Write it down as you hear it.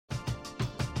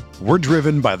We're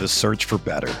driven by the search for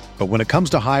better. But when it comes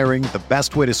to hiring, the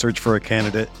best way to search for a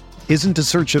candidate isn't to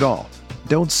search at all.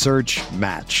 Don't search,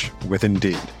 match with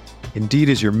Indeed. Indeed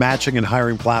is your matching and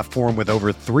hiring platform with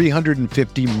over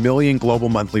 350 million global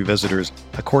monthly visitors,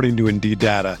 according to Indeed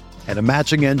data, and a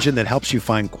matching engine that helps you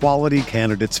find quality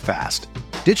candidates fast.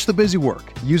 Ditch the busy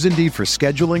work. Use Indeed for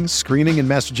scheduling, screening, and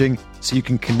messaging so you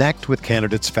can connect with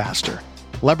candidates faster.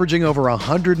 Leveraging over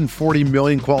 140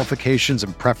 million qualifications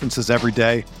and preferences every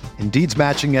day, Indeed's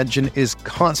matching engine is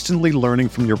constantly learning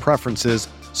from your preferences,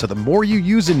 so the more you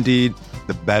use Indeed,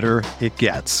 the better it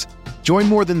gets. Join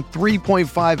more than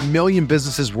 3.5 million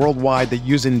businesses worldwide that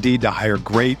use Indeed to hire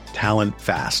great talent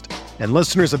fast. And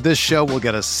listeners of this show will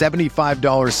get a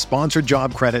 $75 sponsored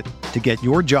job credit to get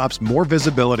your jobs more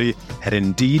visibility at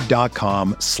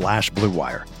Indeed.com/Blue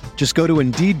Wire. Just go to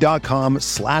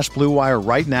Indeed.com/Blue Wire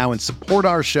right now and support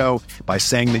our show by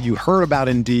saying that you heard about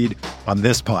Indeed on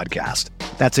this podcast.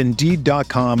 That's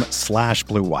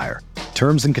Indeed.com/Blue Wire.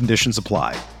 Terms and conditions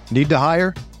apply. Need to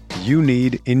hire? You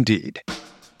need Indeed.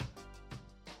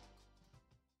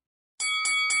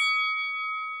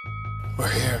 We're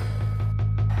here.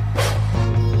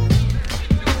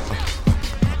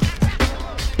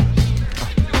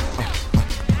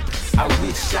 I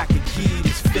wish I could give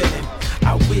this feeling.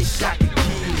 I wish I could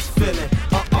give this feeling.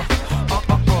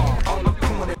 On the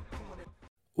corner.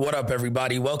 What up,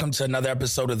 everybody? Welcome to another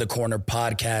episode of the Corner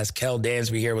Podcast. Kel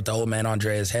Dansby here with the old man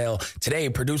Andreas Hale. Today,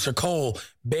 producer Cole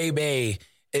Bebe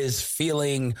is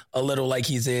feeling a little like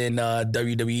he's in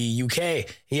WWE UK.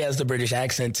 He has the British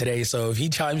accent today, so if he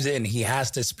chimes in, he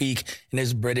has to speak in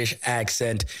his British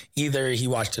accent. Either he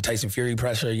watched the Tyson Fury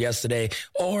presser yesterday,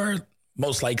 or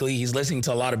most likely he's listening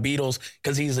to a lot of Beatles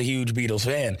because he's a huge Beatles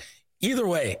fan. Either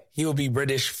way, he will be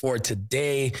British for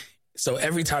today. So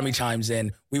every time he chimes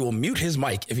in, we will mute his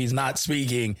mic if he's not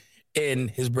speaking in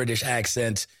his British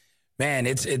accent. Man,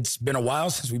 it's been a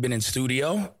while since we've been in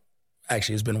studio.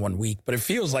 Actually, it's been 1 week, but it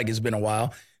feels like it's been a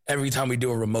while. Every time we do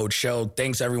a remote show,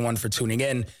 thanks everyone for tuning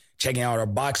in, checking out our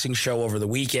boxing show over the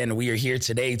weekend. We are here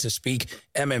today to speak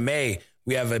MMA.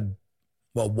 We have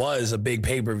was a big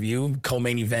pay-per-view.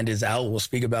 Co-main event is out. We'll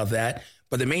speak about that.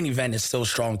 But the main event is still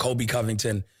strong. Colby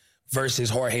Covington versus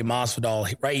Jorge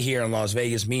Masvidal right here in Las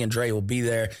Vegas. Me and Dre will be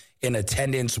there in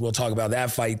attendance. We'll talk about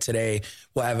that fight today.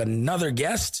 We'll have another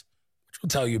guest, which we'll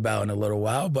tell you about in a little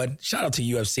while. But shout out to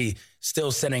UFC,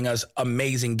 still sending us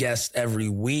amazing guests every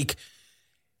week.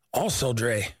 Also,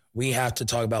 Dre, we have to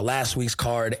talk about last week's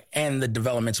card and the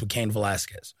developments with Cain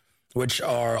Velasquez, which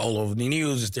are all over the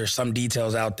news. There's some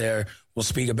details out there. We'll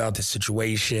speak about the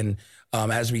situation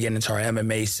as we get into our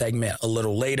MMA segment a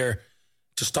little later.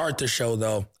 To start the show,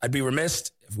 though, I'd be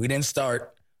remiss if we didn't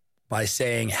start by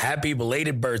saying happy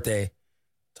belated birthday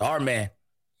to our man,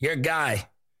 your guy,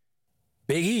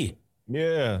 Big E.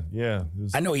 Yeah.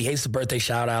 I know he hates the birthday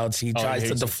shout-outs. He tries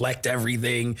to deflect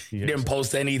everything. He didn't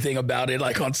post anything about it,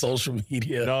 like, on social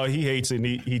media. No, he hates it. And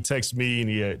he texts me and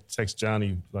he texts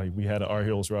Johnny. Like, we had an Our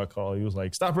Heroes Rock call. He was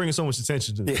like, stop bringing so much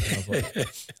attention to this. And I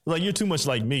was like, you're too much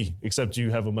like me, except you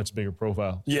have a much bigger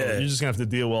profile. So you're just going to have to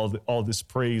deal with all this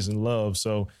praise and love.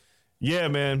 So, yeah,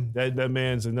 man, that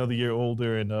man's another year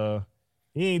older, and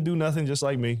he ain't do nothing just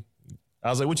like me. I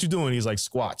was like, what you doing? He's like,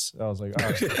 squats. I was like, all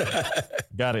right,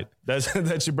 got it.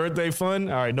 That's your birthday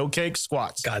fun? All right, no cake,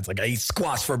 squats. God's like, I eat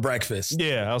squats for breakfast.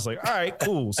 Yeah, I was like, all right,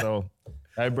 cool. So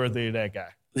happy birthday to that guy.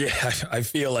 Yeah, I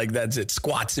feel like that's it.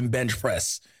 Squats and bench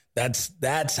press.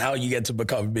 That's how you get to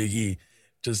become Big E.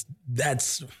 Just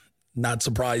that's not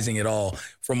surprising at all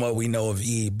from what we know of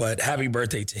E. But happy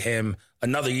birthday to him.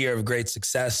 Another year of great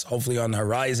success, hopefully on the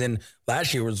horizon.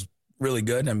 Last year was really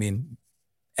good. I mean,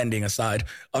 ending aside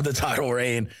of the title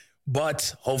reign,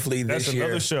 but hopefully this year.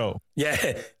 That's another show.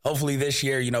 Yeah, hopefully this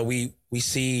year, we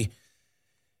see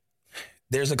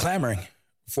there's a clamoring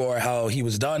for how he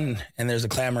was done, and there's a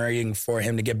clamoring for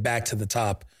him to get back to the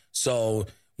top. So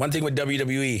one thing with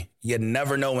WWE, you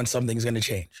never know when something's going to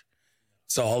change.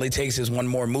 So all it takes is one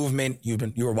more movement. You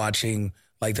were watching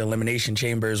like the Elimination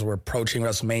Chambers. We're approaching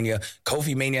WrestleMania.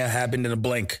 Kofi Mania happened in a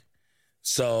blink.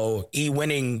 So E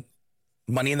winning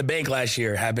Money in the Bank last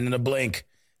year happened in a blink.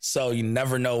 So you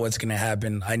never know what's going to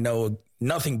happen. I know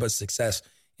nothing but success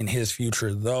in his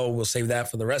future, though. We'll save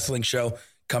that for the wrestling show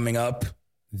coming up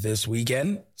this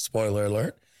weekend. Spoiler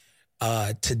alert.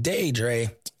 Today, Dre,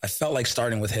 I felt like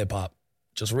starting with hip hop.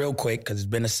 Just real quick, because it's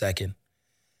been a second.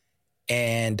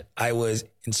 And I was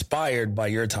inspired by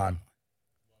your time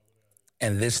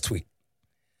and this tweet.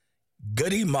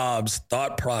 Goodie Mob's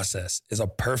Thought Process is a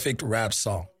perfect rap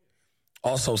song.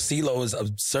 Also, CeeLo is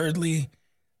absurdly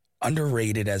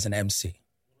underrated as an MC.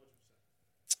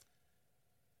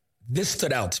 This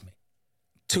stood out to me.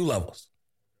 2 levels.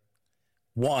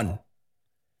 1,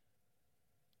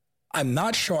 I'm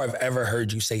not sure I've ever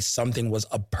heard you say something was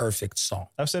a perfect song.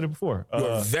 I've said it before.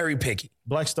 You're very picky.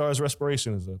 Black Star's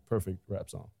Respiration is a perfect rap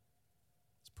song.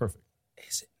 It's perfect.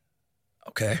 Is it?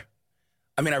 Okay.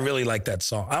 I mean, I really like that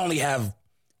song. I only have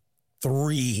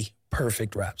 3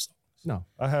 perfect rap songs. No,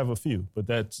 I have a few, but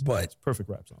that's perfect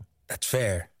rap song. That's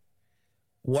fair.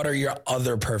 What are your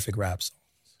other perfect rap songs?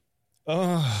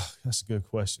 That's a good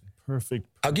question. Perfect.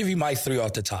 I'll give you my 3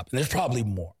 off the top, and there's probably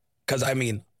more. Because, I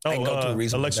mean, I can go through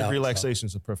reasonable Electric doubt, Relaxation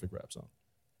is a perfect rap song.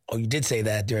 Oh, you did say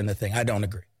that during the thing. I don't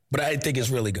agree. But I think it's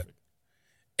really good.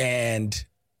 And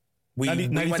we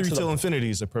 93 went Till Infinity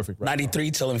is a perfect rap 93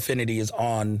 song. Till Infinity is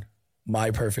on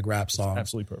my perfect rap song. It's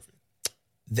absolutely perfect.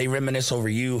 They Reminisce Over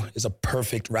You is a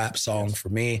perfect rap song for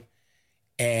me.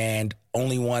 And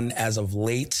only one as of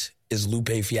late is Lupe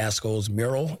Fiasco's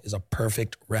Mural is a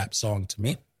perfect rap song to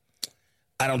me.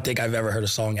 I don't think I've ever heard a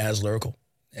song as lyrical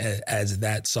as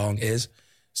that song is.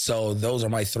 So those are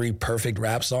my 3 perfect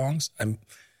rap songs.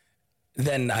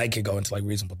 Then I could go into like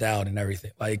Reasonable Doubt and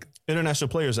everything. Like International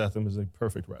Players Anthem is a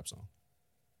perfect rap song.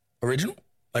 Original?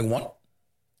 Like one?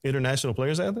 International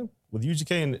Players Anthem with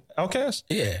UGK and Outkast?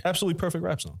 Yeah. Absolutely perfect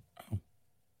rap song.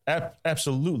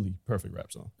 Absolutely perfect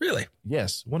rap song. Really?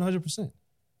 Yes, 100%. Okay.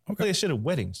 Play that shit at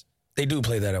weddings. They do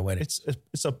play that at weddings.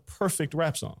 It's a perfect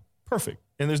rap song. Perfect.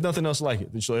 And there's nothing else like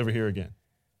it that you'll ever hear again.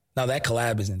 Now that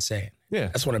collab is insane. Yeah.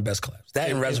 That's one of the best collabs. That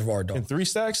and Reservoir Dogs. And 3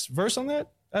 Stacks verse on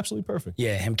that? Absolutely perfect.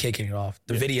 Yeah, him kicking it off.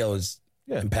 The video is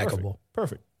impeccable.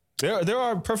 Perfect. There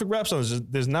are perfect rap songs.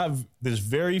 There's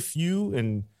very few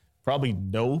and probably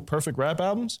no perfect rap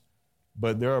albums,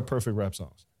 but there are perfect rap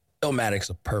songs. Illmatic's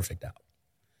a perfect album.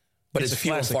 But it's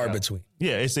few and far between.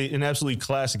 Yeah, it's an absolutely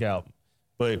classic album.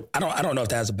 But I don't know if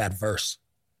that has a bad verse.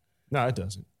 No, it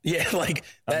doesn't. Yeah, like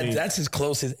that's as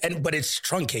close as, but it's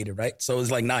truncated, right? So it's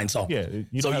like 9 songs. Yeah,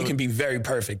 you can be very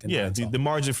perfect. The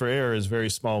margin for error is very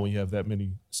small when you have that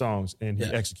many songs, and he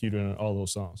executed on all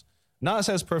those songs. Nas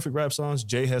has perfect rap songs.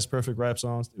 Jay has perfect rap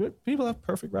songs. People have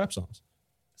perfect rap songs.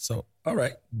 So, all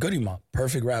right, Goodie Mob,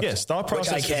 perfect rap. Yes, Thought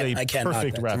Process is a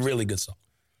perfect rap. It's a really good song.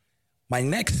 My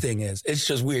next thing is, it's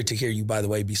just weird to hear you, by the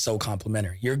way, be so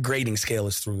complimentary. Your grading scale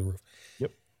is through the roof.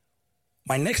 Yep.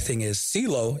 My next thing is,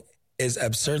 CeeLo is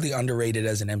absurdly underrated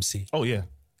as an MC. Oh, yeah.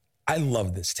 I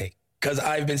love this take because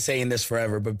I've been saying this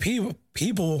forever, but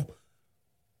people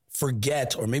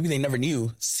forget, or maybe they never knew,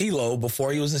 CeeLo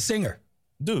before he was a singer.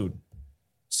 Dude,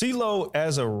 CeeLo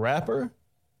as a rapper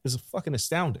is fucking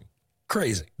astounding.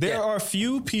 Crazy. There are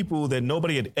few people that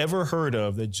nobody had ever heard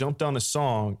of that jumped on a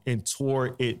song and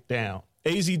tore it down.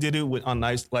 AZ did it on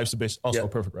Life's a Bitch, also a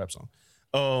perfect rap song.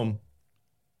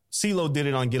 CeeLo did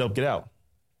it on Get Up, Get Out.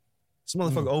 This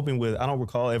motherfucker opened with, I don't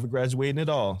recall ever graduating at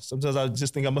all. Sometimes I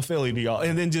just think I'm a failure to y'all.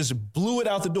 And then just blew it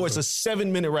out the door. It's a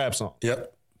 7-minute rap song.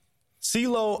 Yep.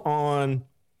 CeeLo on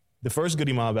the first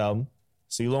Goodie Mob album.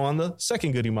 CeeLo on the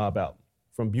second Goodie Mob album.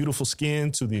 From Beautiful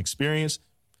Skin to The Experience.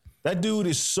 That dude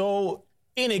is so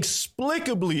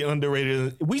inexplicably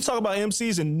underrated. We talk about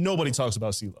MCs and nobody talks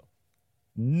about CeeLo.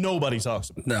 Nobody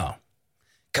talks about him. No.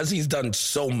 Because he's done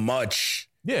so much.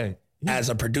 Yeah. As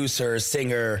a producer,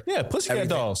 singer. Yeah, Pussycat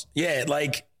Dolls. Yeah,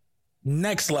 like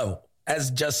next level. As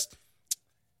just,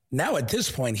 now at this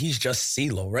point, he's just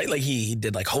CeeLo, right? Like he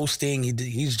did like hosting.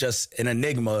 He's just an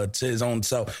enigma to his own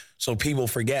self. So people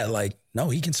forget, like, no,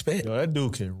 he can spit. Yo, that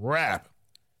dude can rap.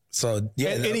 So,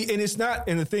 yeah. And it's not,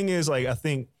 and the thing is, like, I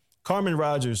think Carmen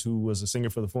Rogers, who was a singer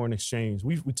for the Foreign Exchange,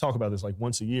 we talk about this like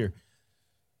once a year.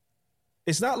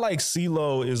 It's not like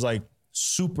CeeLo is like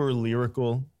super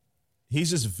lyrical.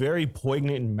 He's just very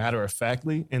poignant and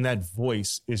matter-of-factly, and that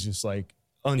voice is just like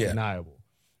undeniable. Yeah.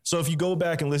 So if you go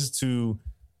back and listen to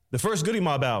the first Goodie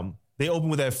Mob album, they open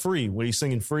with that Free, where he's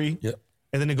singing Free. Yep.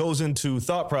 And then it goes into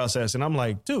Thought Process, and I'm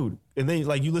like, dude. And then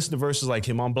like you listen to verses like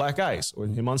him on Black Ice or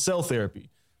him on Cell Therapy.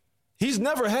 He's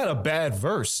never had a bad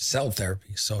verse. Cell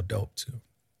Therapy is so dope too.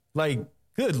 Like,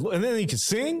 good. And then he could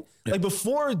sing. Yeah. Like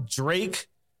before Drake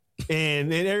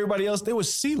and everybody else, there was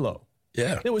CeeLo.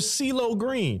 Yeah. There was CeeLo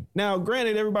Green. Now,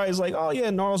 granted, everybody's like, oh yeah,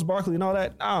 Gnarls Barkley and all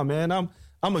that. Nah, man,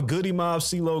 I'm a Goodie Mob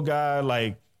CeeLo guy.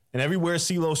 Like, and everywhere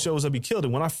CeeLo shows up, he killed it.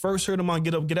 When I first heard him on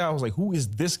Get Up, Get Out, I was like, who is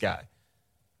this guy?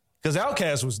 Because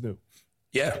Outkast was new.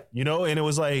 Yeah. You know, and it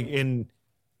was like, and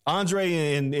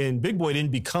Andre and Big Boy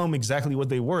didn't become exactly what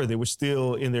they were. They were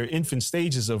still in their infant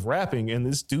stages of rapping. And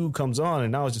this dude comes on,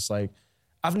 and I was just like,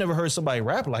 I've never heard somebody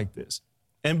rap like this.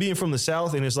 And being from the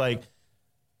South, and it's like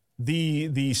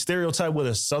the stereotype what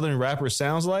a Southern rapper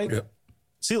sounds like. Yep.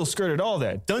 CeeLo skirted all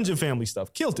that. Dungeon Family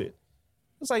stuff, killed it.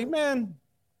 It's like, man,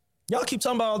 y'all keep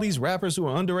talking about all these rappers who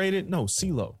are underrated. No,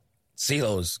 CeeLo.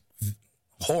 CeeLo's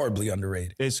Horribly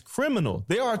underrated. It's criminal.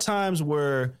 There are times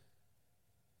where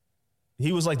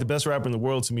he was like the best rapper in the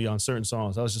world to me on certain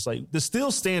songs. I was just like, the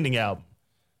Still Standing album,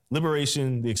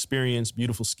 Liberation, The Experience,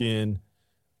 Beautiful Skin,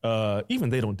 even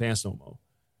They Don't Dance No More.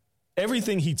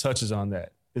 Everything he touches on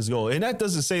that is gold. And that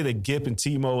doesn't say that Gip and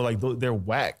Timo, like, they're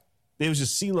whack. It was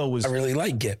just CeeLo was... I really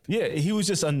like Gip. Yeah, he was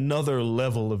just another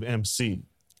level of MC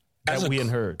that we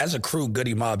hadn't heard. As a crew,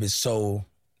 Goodie Mob is so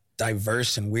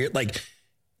diverse and weird. Like,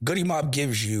 Goodie Mob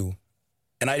gives you,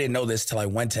 and I didn't know this till I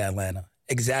went to Atlanta,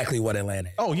 exactly what Atlanta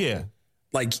is. Oh, yeah.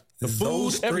 Like, the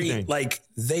those food, three, everything. like,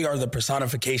 they are the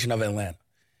personification of Atlanta.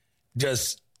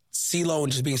 Just CeeLo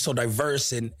and just being so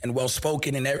diverse and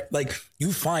well-spoken and like,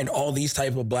 you find all these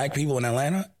type of black people in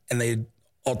Atlanta, and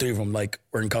all three of them, like,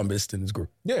 were encompassed in this group.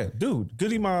 Yeah, dude.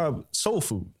 Goodie Mob, Soul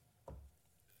Food.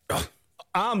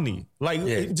 Omni.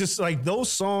 Like, just like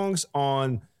those songs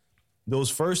on those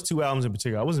first two albums in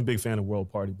particular. I wasn't a big fan of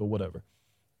World Party, but whatever.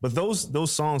 But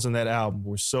those songs on that album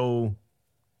were so...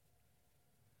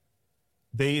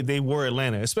 They were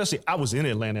Atlanta. Especially, I was in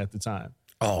Atlanta at the time.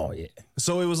 Oh, yeah.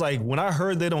 So it was like, when I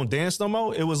heard They Don't Dance No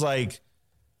More, it was like,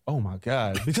 oh my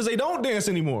God. Because they don't dance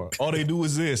anymore. All they do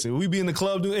is this. And we be in the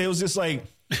club, it was just like,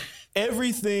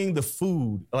 everything, the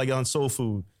food, like on Soul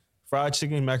Food, fried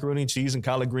chicken, macaroni and cheese, and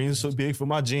collard greens so big for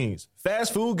my jeans.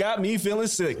 Fast food got me feeling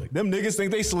sick. Them niggas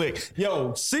think they slick.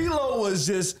 Yo, CeeLo was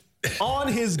just on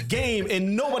his game,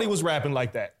 and nobody was rapping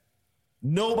like that.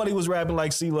 Nobody was rapping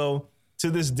like CeeLo. To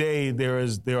this day, there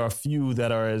are few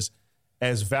that are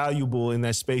as valuable in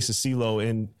that space as CeeLo,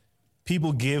 and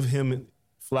people give him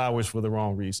flowers for the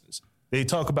wrong reasons. They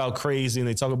talk about Crazy, and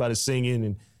they talk about his singing,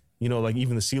 and, you know, like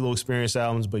even the CeeLo Experience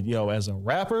albums, but yo, as a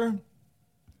rapper,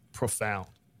 profound.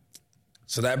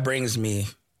 So that brings me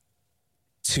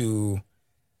to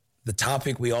the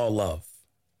topic we all love,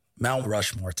 Mount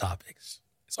Rushmore topics.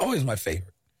 It's always my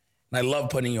favorite. And I love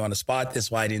putting you on the spot.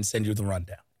 That's why I didn't send you the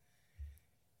rundown.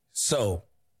 So,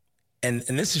 and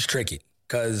this is tricky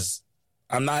because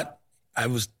I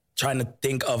was trying to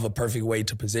think of a perfect way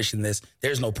to position this.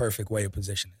 There's no perfect way to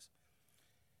position this.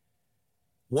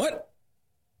 What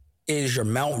is your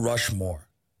Mount Rushmore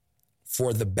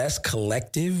for the best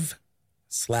collective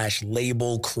 /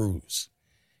 label crews?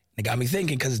 It got me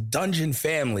thinking, because Dungeon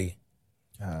Family,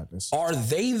 are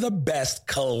they the best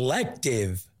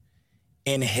collective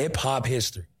in hip hop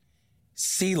history?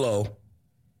 CeeLo,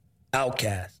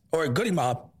 Outkast, or Goodie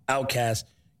Mob, Outkast,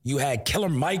 you had Killer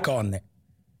Mike on there.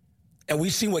 And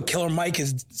we've seen what Killer Mike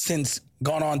has since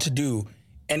gone on to do.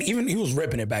 And even he was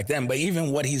ripping it back then, but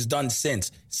even what he's done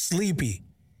since, Sleepy,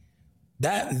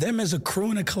 them as a crew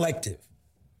and a collective.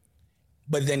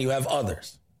 But then you have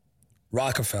others.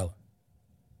 Rockefeller,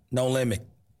 No Limit,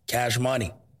 Cash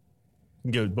Money.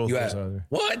 You can get both those out there.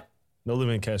 What? No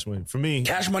Limit and Cash Money. For me,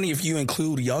 Cash Money, if you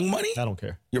include Young Money, I don't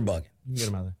care. You're bugging. You can get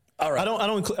them out there. All right.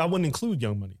 I wouldn't include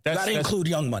Young Money. You gotta include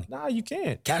Young Money. Nah, you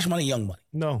can't. Cash Money, Young Money.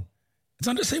 No. It's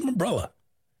under the same umbrella.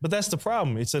 But that's the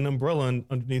problem. It's an umbrella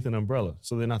underneath an umbrella,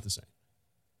 so they're not the same.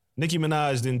 Nicki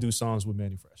Minaj didn't do songs with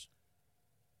Manny Fresh.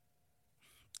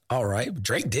 All right.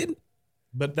 Drake did.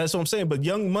 But that's what I'm saying. But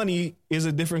Young Money is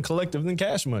a different collective than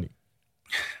Cash Money.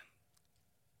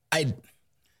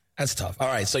 That's tough. All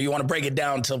right. So you want to break it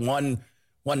down to one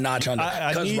notch under.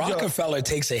 Because Rockefeller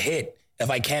takes a hit if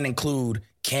I can't include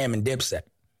Cam and Dipset.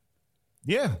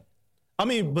 Yeah. I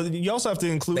mean, but you also have to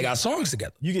include... They got songs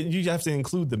together. You have to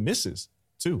include the misses,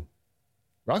 too.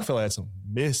 Rockefeller had some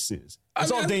misses.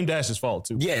 It's all Dame Dash's fault,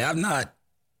 too. Yeah, I'm not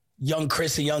Young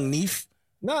Chris and Young Neef.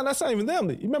 No, that's not even them.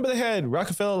 You remember they had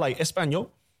Rockefeller like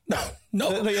Espanol?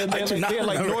 No. They had like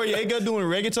Noriega doing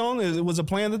reggaeton. It was a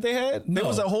plan that they had. There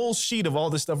was a whole sheet of all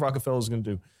this stuff Rockefeller was going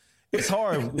to do. It's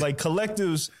hard. Like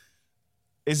collectives,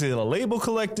 is it a label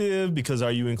collective? Because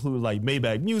are you include like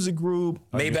Maybach Music Group?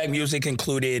 Maybach Music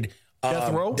included...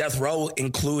 Death Row? Death Row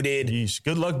included... Yeesh.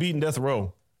 Good luck beating Death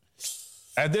Row.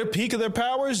 At their peak of their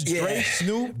powers, Drake,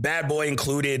 Snoop. Bad Boy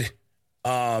included...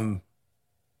 Bad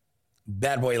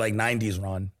Boy like 90s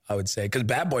run, I would say. Because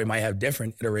Bad Boy might have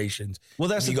different iterations. Well,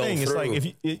 that's the thing. It's like,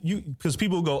 if you because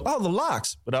people go, oh, the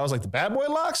Locks. But I was like, the Bad Boy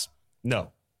Locks?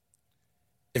 No.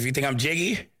 If you think I'm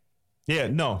jiggy? Yeah,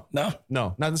 no. No?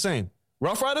 No, not the same.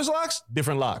 Rough Riders Locks?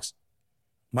 Different Locks.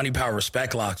 Money, Power,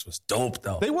 Respect Locks was dope,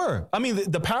 though. They were. I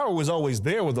mean, the power was always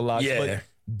there with the Locks. Yeah. But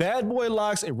Bad Boy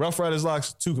Locks and Rough Riders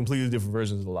Locks, two completely different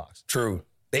versions of the Locks. True.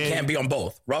 They can't be on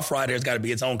both. Rough Riders got to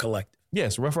be its own collective.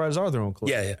 Yes, Rough Riders are their own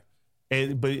collective.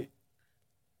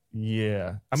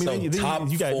 Yeah. I mean, so you have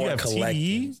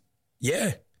TDE.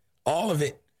 Yeah, all of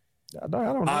it. I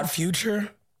don't know. Odd Future.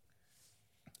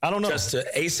 I don't know. Just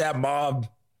ASAP Mob.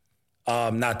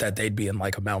 Not that they'd be in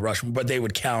like a Mount Rushmore, but they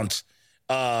would count.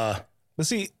 But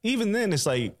see, even then, it's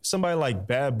like somebody like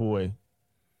Bad Boy.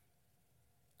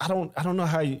 I don't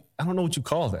know what you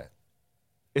call that.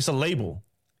 It's a label.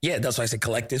 Yeah, that's why I said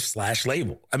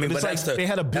collective/label. I mean, but that's they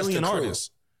had a billion artists.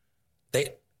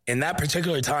 In that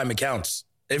particular time, it counts.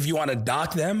 If you want to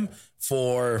dock them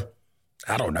for,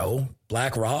 I don't know,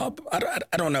 Black Rob. I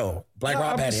don't know. Black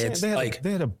Rob had hits.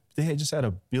 They had just had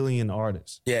a billion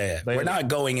artists. Yeah, we're not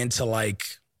going into like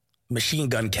Machine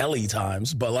Gun Kelly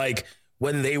times, but like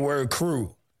when they were a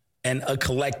crew and a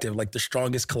collective, like the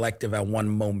strongest collective at one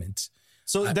moment.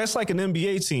 So that's like an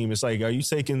NBA team. It's like, are you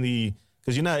taking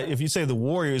because you're not, if you say the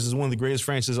Warriors is one of the greatest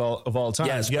franchises of all time,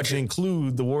 yes, you have to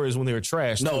include the Warriors when they were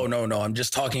trash. No. I'm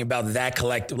just talking about that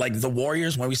collective. Like the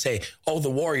Warriors, when we say,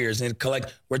 the Warriors, and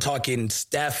we're talking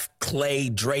Steph, Clay,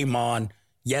 Draymond.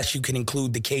 Yes, you can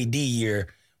include the KD year,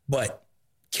 but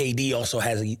KD also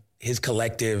has his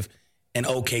collective and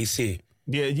OKC.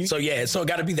 Yeah. So it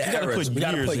got to be the eras. We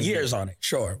got to put years on it.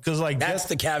 Sure. Because like that's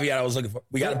the caveat I was looking for.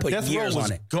 We got to put years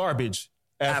on it. Garbage.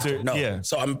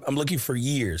 So I'm looking for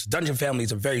years. Dungeon Family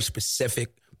is a very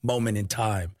specific moment in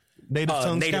time.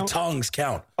 Native tongues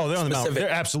count. Oh, they're on the Mount. They're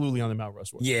absolutely on the Mount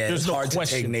Rushmore. Yeah, there's no hard to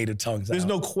take Native Tongues out. There's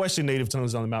no question Native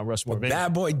Tongues on the Mount Rushmore.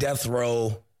 Bad Boy, Death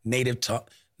Row, Native Tongue,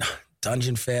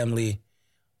 Dungeon Family.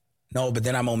 No, but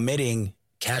then I'm omitting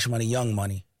Cash Money, Young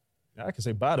Money. I can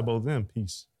say bye to both of them.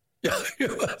 Peace.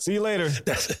 See you later.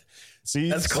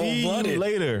 That's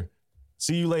cold-blooded.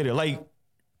 See you later. Like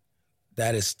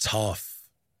that is tough.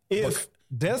 If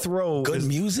Death Row good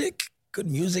music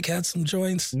had some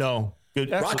joints. No. Good.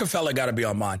 Rockefeller got to be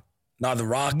on mine. Now the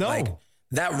Rock,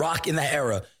 that Rock in that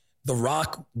era, the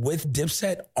Rock with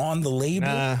Dipset on the label.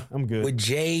 Nah, I'm good. With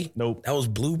Jay. Nope. That was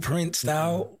Blueprint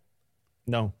style.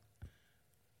 No.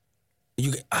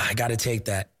 I got to take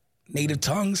that. Native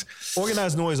Tongues.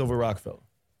 Organized Noise over Rockefeller.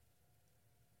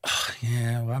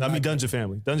 Yeah. Well, Dungeon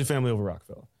Family. Dungeon Family over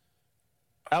Rockefeller.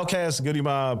 Outkast, Goodie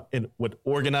Mob, and what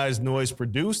Organized Noise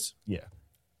produced, yeah.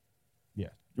 Yeah,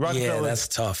 that's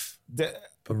tough. But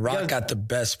Rock got the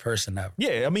best person ever.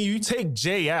 Yeah, I mean, you take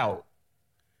Jay out.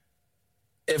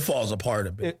 It falls apart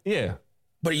a bit. Yeah.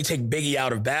 But you take Biggie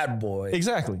out of Bad Boy.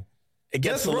 Exactly. It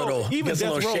gets a little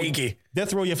shaky.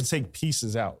 Death Row, you have to take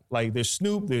pieces out. Like there's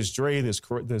Snoop, there's Dre, there's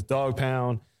Dog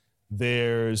Pound,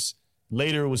 there's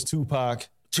later was Tupac.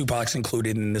 Tupac's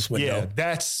included in this window.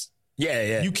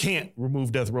 Yeah, you can't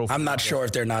remove Death Row. I'm not sure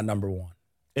if they're not number one.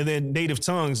 And then Native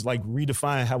Tongues like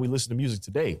redefine how we listen to music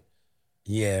today.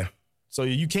 Yeah. So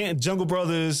you can't Jungle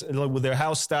Brothers with their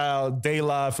house style, De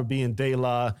La for being De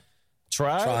La,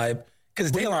 Tribe.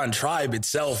 Because De La and Tribe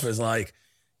itself is like,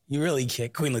 you really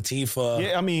can't. Queen Latifah.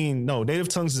 Yeah, I mean, no, Native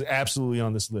Tongues is absolutely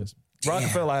on this list. Damn.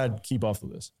 Rockefeller, I'd keep off the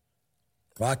list.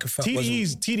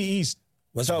 TDE's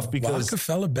tough because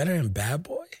Rockefeller better than Bad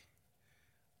Boy?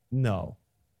 No.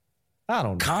 I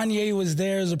don't know. Kanye was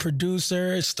there as a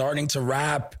producer, starting to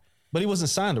rap. But he wasn't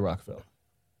signed to Rockefeller.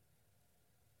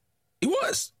 He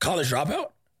was. College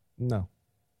Dropout? No.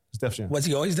 It's Def Jam. Was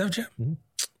he always Def Jam? Mm-hmm.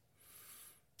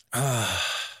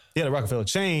 He had a Rockefeller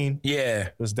chain. Yeah.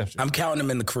 It was Def Jam. I'm counting him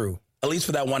in the crew. At least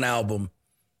for that one album.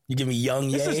 You give me Young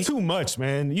Ye. This is too much,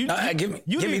 man. You give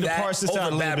need me to parse this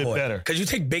out a little bit better. Because you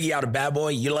take Biggie out of Bad Boy,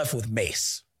 you're left with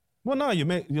Mace. Well, no,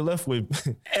 you're left with...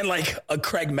 and like a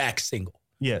Craig Mack single.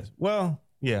 Yes. Well,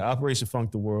 yeah, Operation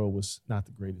Funk the World was not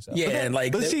the greatest album. Yeah,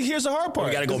 but see, here's the hard part.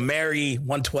 We got to go Mary,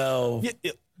 112.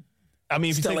 Yeah, I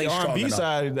mean, if you take the R&B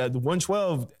side, the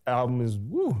 112 album is,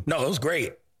 woo. No, it was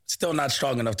great. Still not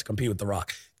strong enough to compete with The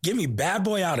Rock. Give me Bad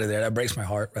Boy out of there. That breaks my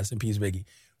heart. Rest in peace, Biggie.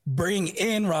 Bring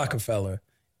in Rockefeller,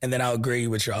 and then I'll agree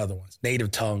with your other ones. Native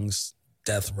Tongues,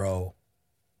 Death Row,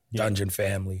 Dungeon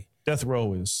Family. Death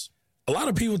Row is... A lot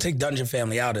of people take Dungeon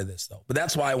Family out of this, though. But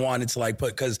that's why I wanted to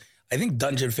put, because I think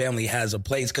Dungeon Family has a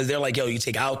place, because they're like, yo, you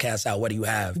take Outkast out, what do you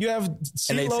have? You have CeeLo,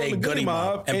 and they say Goodie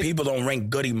Mob. And people don't rank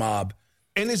Goodie Mob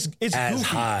and it's as goofy.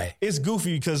 High. It's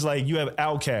goofy because you have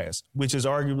Outkast, which is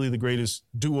arguably the greatest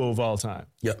duo of all time.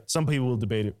 Yep. Some people will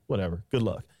debate it. Whatever. Good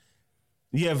luck.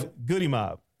 You have Goodie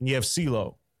Mob and you have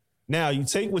CeeLo. Now, you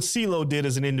take what CeeLo did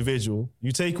as an individual.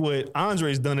 You take what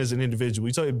Andre's done as an individual.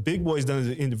 You take what Big Boy's done as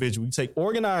an individual. You take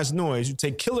Organized Noise. You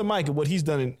take Killer Mike and what he's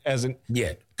done as an...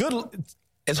 Yeah. Good...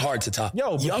 It's hard to top.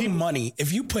 Young Money,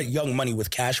 if you put Young Money with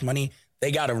Cash Money,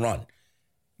 they got to run.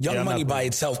 Young Money by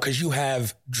itself, because you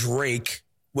have Drake,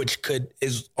 which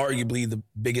is arguably the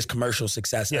biggest commercial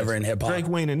success ever in hip-hop. Drake,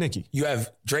 Wayne, and Nicki. You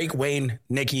have Drake, Wayne,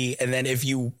 Nicki, and then if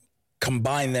you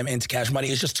combine them into Cash Money,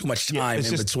 it's just too much time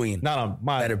in between. Not on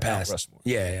my better pass.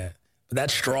 Yeah. But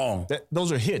that's strong.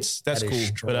 Those are hits. That's cool.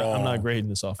 But I'm not grading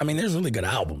this off. I mean, there's really good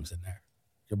albums in there.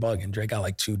 You're bugging. Drake got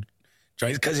like two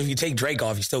Because if you take Drake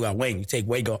off, you still got Wayne. You take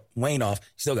Wayne off,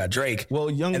 you still got Drake. Well,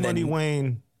 Young Money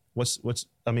Wayne,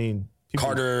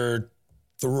 Carter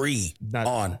 3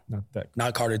 on.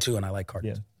 Not Carter 2, and I like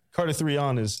Carter 2. Carter 3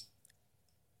 on is...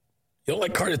 You don't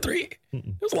like Carter 3?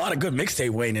 There's a lot of good mixtape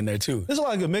Wayne in there, too. There's a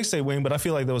lot of good mixtape Wayne, but I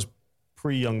feel like that was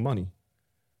pre-Young Money.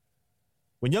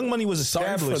 When Young Money was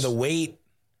established... Sorry for the wait.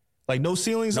 Like No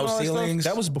Ceilings and all that stuff,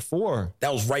 that was before.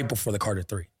 That was right before the Carter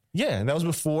 3. Yeah, and that was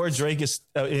before Drake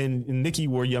and Nicki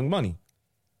were Young Money.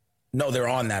 No, they're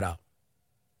on that album.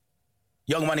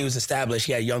 Young Money was established.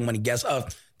 Yeah, Young Money guest.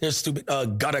 There's stupid.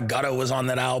 Gutta Gutta was on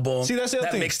that album. See, that's the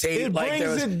other thing. Mixtape, it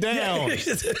brings it down.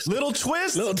 Yeah. Little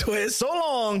Twist. So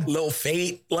long. Lil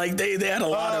Fate. Like they had a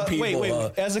lot of people.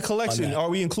 Wait. As a collection, are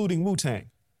we including Wu-Tang?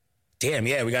 Damn,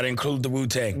 yeah, we got to include the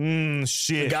Wu-Tang.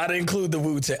 Shit. We got to include the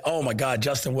Wu-Tang. Oh my God,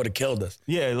 Justin would have killed us.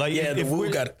 Yeah, like the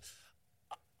Wu got.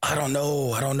 I don't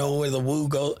know where the Wu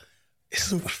goes.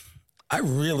 I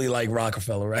really like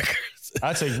Rockefeller Records.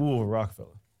 I take Wu over Rockefeller.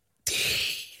 Damn.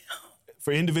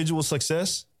 For individual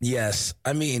success? Yes.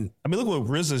 I mean, look what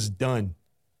RZA's done.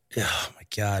 Oh my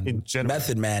God.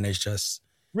 Method Man is just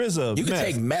RZA. You can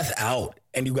take meth out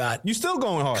and you still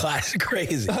going hard. Classic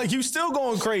crazy. Like you still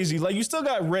going crazy. Like you still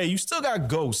got Ray. You still got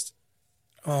Ghost.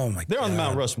 Oh my God. They're on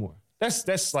Mount Rushmore.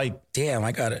 That's like, damn,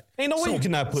 I got it. Ain't no way you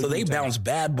cannot put. So they bounced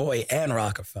Bad Boy and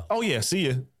Rockefeller. Oh yeah, see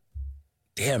ya.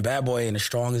 Damn, Bad Boy ain't as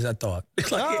strong as I thought.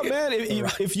 Nah, man.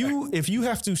 If you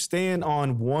have to stand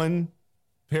on one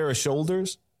pair of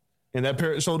shoulders, and that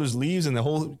pair of shoulders leaves, and the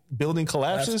whole building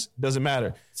collapses, doesn't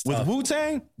matter. With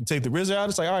Wu-Tang, you take the RZA out.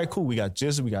 It's like, all right, cool. We got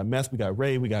Jizza, we got Meth, we got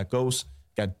Ray, we got Ghost,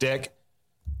 got Deck.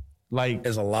 Like,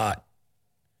 there's a lot.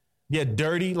 Yeah,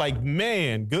 Dirty. Like,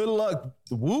 man, good luck.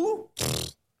 Wu.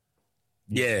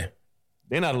 Yeah.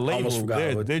 They're not a label.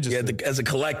 They're just as a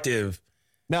collective.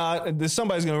 Now,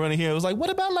 somebody's going to run in here. It was like, what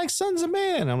about like Sons of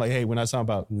Man? I'm like, hey, we're not talking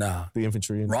about the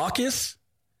infantry. Raucous?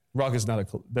 Raucous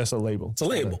that's a label. It's a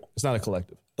label. It's not a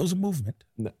collective. It was a movement.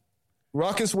 No.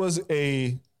 Raucous was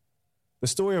the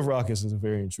story of Raucous is a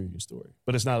very intriguing story,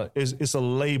 but it's not it's a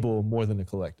label more than a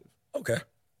collective. Okay.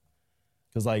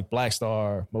 Because like Black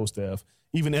Star, Mos Def,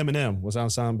 even Eminem was on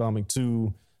Soundbombing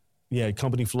 2. Yeah,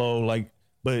 Company Flow,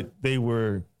 but they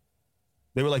were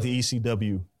like the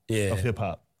ECW of hip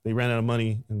hop. They ran out of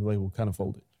money and the label kind of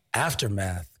folded.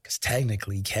 Aftermath, because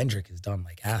technically Kendrick has done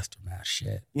like Aftermath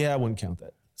shit. Yeah, I wouldn't count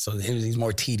that. So he's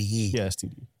more TDE. Yeah, it's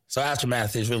TDE. So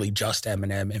Aftermath is really just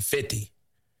Eminem and 50.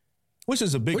 Which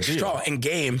is a big deal. Strong. In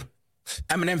Game,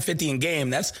 Eminem, 50 in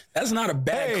Game, that's not a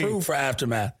bad crew for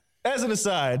Aftermath. As an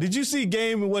aside, did you see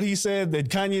Game and what he said that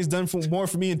Kanye's done more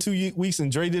for me in 2 weeks than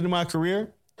Dre did in my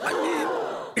career?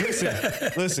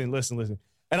 Listen.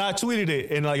 And I tweeted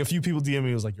it, and like a few people DM'd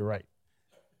me, was like, you're right.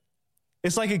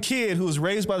 It's like a kid who was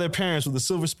raised by their parents with a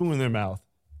silver spoon in their mouth.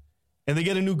 And they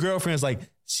get a new girlfriend. It's like,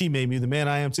 she made me the man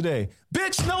I am today.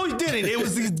 Bitch, no, he didn't. It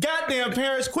was these goddamn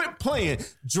parents. Quit playing.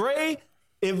 Dre,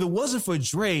 if it wasn't for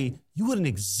Dre, you wouldn't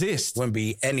exist. Wouldn't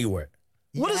be anywhere.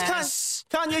 What is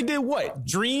Kanye did what?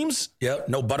 Dreams? Yep.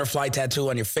 No butterfly tattoo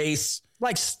on your face.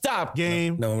 Like, stop,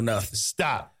 Game. No, nothing.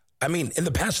 Stop. I mean, in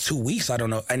the past 2 weeks, I don't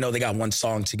know. I know they got one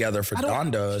song together for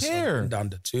Donda. Care.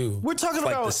 Donda 2. We're talking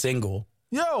about like the single.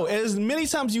 Yo, as many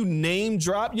times you name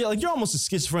drop, you're almost as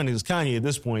schizophrenic as Kanye at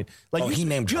this point. Like he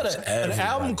name drops an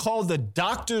album called The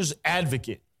Doctor's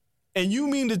Advocate. And you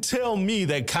mean to tell me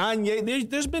that Kanye,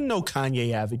 there's been no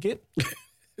Kanye advocate?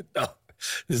 No,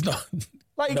 there's no.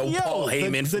 Like, no Paul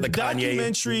Heyman for the Kanye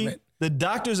movement. The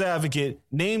Doctor's Advocate,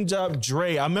 name drop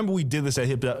Dre. I remember we did this at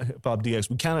Hip Hop DX.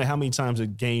 We counted how many times a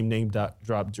game name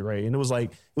dropped Dre. And it was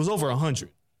over 100.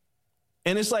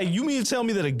 And it's like, you mean to tell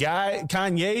me that a guy,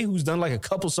 Kanye, who's done like a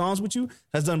couple songs with you,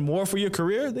 has done more for your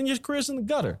career? Then your career's in the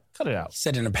gutter. Cut it out. He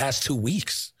said in the past 2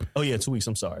 weeks. Oh, yeah, 2 weeks.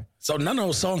 I'm sorry. So none of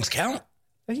those songs count?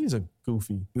 He's a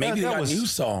goofy. Maybe they got new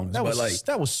songs.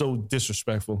 That was so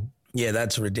disrespectful. Yeah,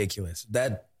 that's ridiculous.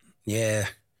 No,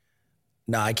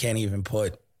 I can't even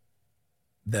put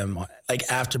them on.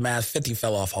 Like Aftermath, 50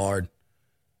 fell off hard.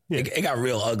 Yeah. It got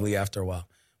real ugly after a while.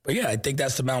 But yeah, I think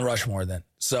that's the Mount Rushmore then.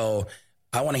 So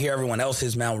I want to hear everyone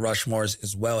else's Mount Rushmores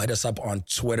as well. Hit us up on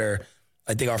Twitter.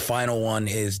 I think our final one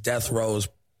is Death Row's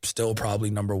still probably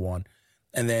number one.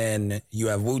 And then you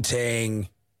have Wu-Tang,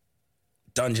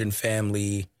 Dungeon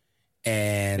Family,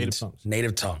 and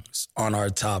Native Tongues on our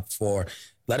top four.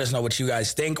 Let us know what you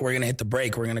guys think. We're going to hit the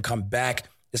break. We're going to come back.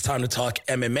 It's time to talk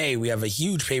MMA. We have a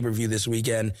huge pay-per-view this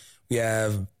weekend. We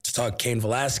have to talk Cain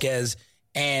Velasquez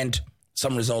and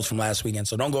some results from last weekend.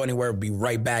 So don't go anywhere. We'll be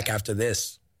right back after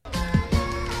this.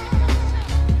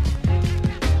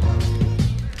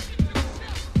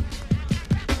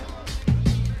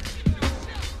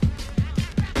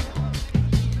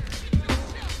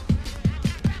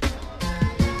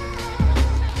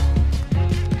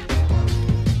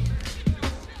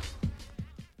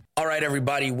 right,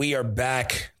 everybody, we are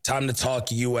back. Time to talk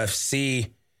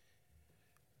UFC.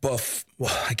 But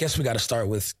I guess we got to start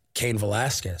with Cain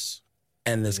Velasquez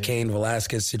and this Cain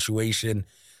Velasquez situation,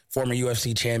 former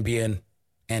UFC champion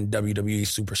and WWE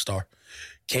superstar.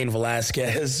 Cain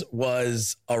Velasquez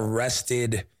was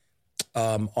arrested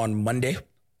on Monday,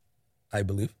 I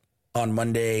believe,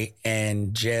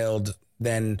 and jailed.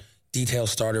 Then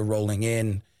details started rolling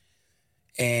in.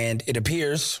 And it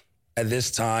appears at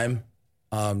this time,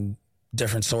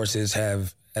 different sources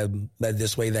have led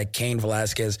this way that Cain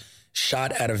Velasquez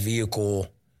shot at a vehicle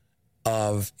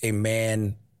of a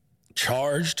man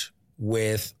charged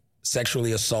with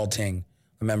sexually assaulting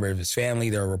a member of his family.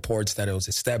 There are reports that it was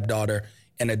his stepdaughter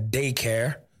in a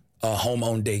daycare, a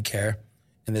home-owned daycare.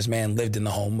 And this man lived in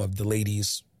the home of the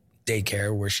lady's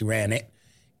daycare where she ran it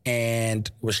and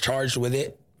was charged with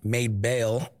it, made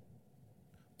bail,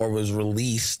 or was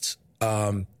released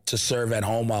to serve at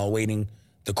home while awaiting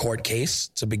the court case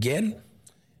to begin.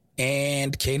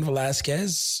 And Cain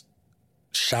Velasquez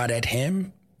shot at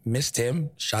him, missed him,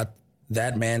 shot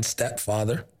that man's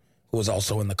stepfather, who was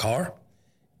also in the car,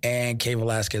 and Cain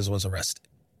Velasquez was arrested.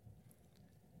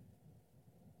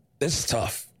 This is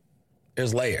tough.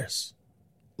 There's layers.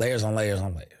 Layers on layers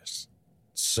on layers.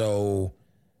 So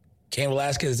Cain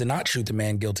Velasquez did not shoot the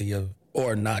man guilty of,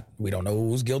 or not, we don't know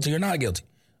who's guilty or not guilty.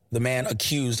 The man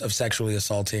accused of sexually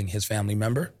assaulting his family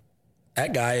member.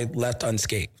 That guy left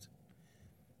unscathed.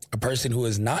 A person who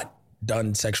has not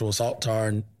done sexual assault, to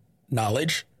our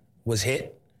knowledge, was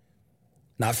hit,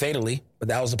 not fatally, but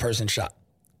that was the person shot.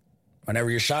 Whenever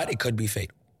you're shot, it could be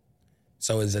fatal.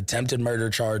 So it's attempted murder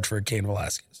charge for Cain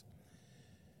Velasquez.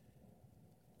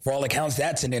 For all accounts,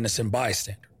 that's an innocent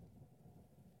bystander.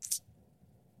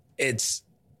 It's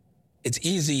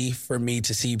easy for me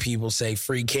to see people say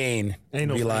free Cain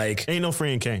and be like, ain't no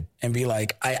freeing Cain. And be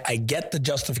like, I get the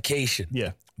justification.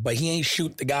 Yeah. But he ain't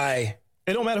shoot the guy.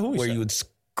 It don't matter who he where shot. You would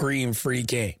scream free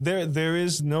Cain. There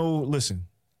is no, listen,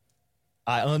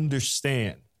 I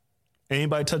understand.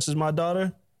 Anybody touches my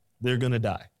daughter, they're going to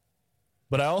die.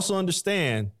 But I also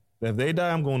understand that if they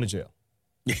die, I'm going to jail.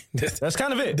 That's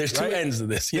kind of it. There's two ends of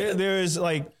this. Yeah. There's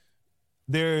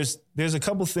a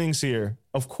couple things here.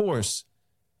 Of course,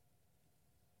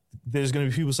 there's going to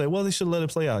be people say, well, they should let it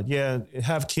play out. Yeah,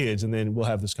 have kids, and then we'll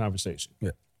have this conversation.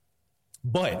 Yeah.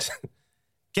 But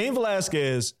Cain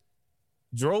Velasquez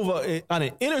drove on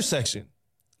an intersection.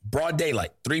 Broad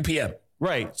daylight, 3 p.m.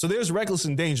 Right. So there's reckless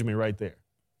endangerment right there,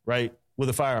 right, with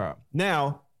a firearm.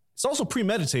 Now, it's also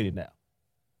premeditated now.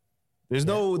 There's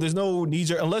no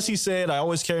knee-jerk, unless he said, I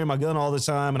always carry my gun all the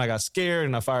time, and I got scared,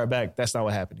 and I fired back. That's not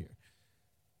what happened here.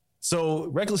 So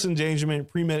reckless endangerment,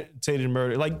 premeditated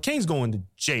murder. Like, Cain's going to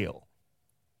jail.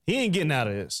 He ain't getting out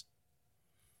of this.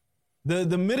 The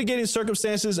mitigating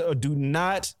circumstances do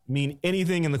not mean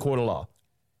anything in the court of law.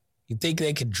 You think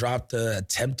they could drop the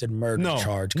attempted murder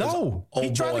charge? No.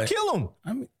 He tried to kill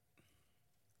him.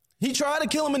 He tried to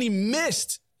kill him, and he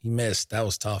missed. He missed. That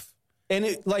was tough. And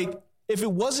if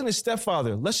it wasn't his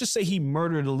stepfather, let's just say he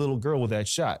murdered a little girl with that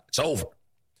shot. It's over.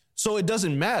 So it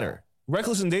doesn't matter.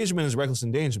 Reckless endangerment is reckless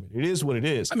endangerment. It is what it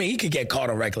is. I mean, he could get caught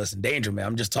on reckless endangerment.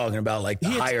 I'm just talking about the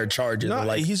higher charges.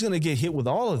 He's going to get hit with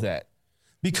all of that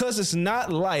because it's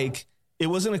not like it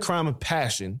wasn't a crime of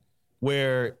passion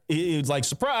where it's like,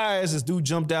 surprise, this dude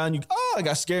jumped down. I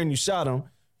got scared and you shot him.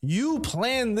 You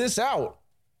planned this out.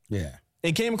 Yeah.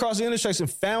 And came across the intersection,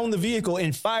 found the vehicle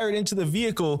and fired into the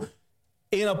vehicle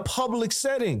in a public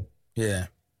setting. Yeah.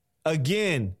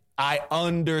 Again, I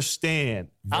understand.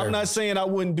 I'm not saying I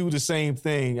wouldn't do the same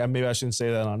thing. Maybe I shouldn't say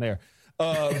that on air.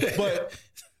 But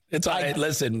it's all right.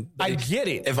 Listen, I get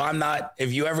it.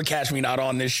 If you ever catch me not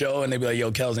on this show and they be like,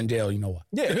 yo, Kel's in jail, you know what?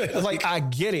 Yeah. I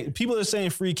get it. People are saying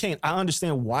free Cain. I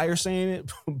understand why you're saying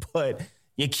it, but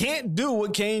you can't do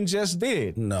what Cain just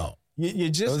did. No. You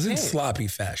just it was can't. in sloppy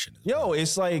fashion. Yo,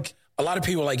 it's like, a lot of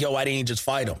people are like, yo, why didn't you just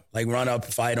fight him? Run up,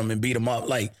 fight him, and beat him up.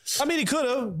 He could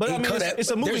have, but it's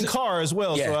a moving car as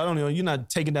well. Yeah. So I don't know. You're not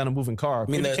taking down a moving car.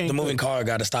 I mean, the moving car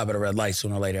got to stop at a red light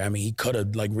sooner or later. I mean, he could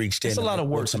have reached in. It's a lot of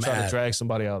work to try to drag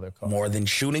somebody out of their car. More than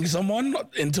shooting someone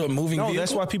into a moving vehicle. No,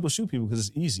 that's why people shoot people, because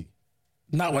it's easy.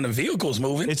 Not when the vehicle's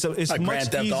moving. It's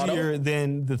much easier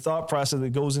than the thought process that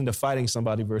goes into fighting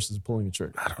somebody versus pulling a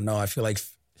trigger. I don't know. I feel like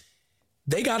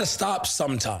they got to stop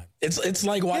sometime. It's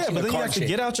like watching a car. Yeah, but then you have to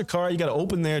get out your car. You got to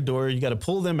open their door. You got to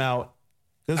pull them out.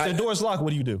 Because their door's locked.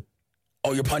 What do you do?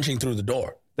 Oh, you're punching through the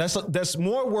door. That's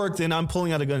more work than I'm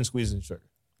pulling out a gun and squeezing the trigger.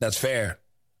 That's fair.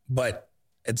 But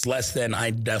it's less than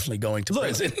I'm definitely going to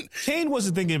prison. Cain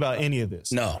wasn't thinking about any of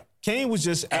this. No. Cain was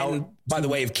just out. By the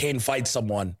way, if Cain fights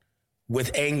someone with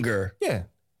anger,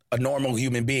 a normal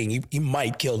human being, he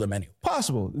might kill them anyway.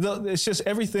 Possible. It's just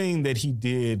everything that he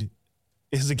did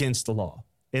is against the law.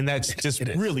 And that's just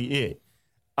really it.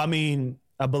 I mean,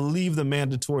 I believe the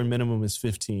mandatory minimum is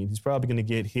 15. He's probably going to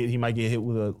get hit. He might get hit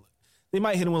with they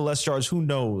might hit him with a less charge. Who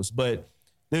knows? But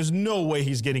there's no way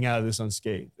he's getting out of this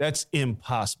unscathed. That's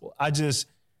impossible. I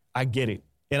get it.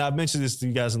 And I've mentioned this to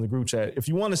you guys in the group chat. If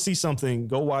you want to see something,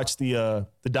 go watch the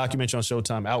documentary on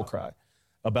Showtime, Outcry,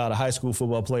 about a high school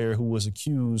football player who was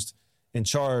accused and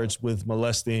charged with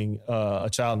molesting a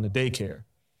child in the daycare.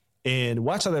 And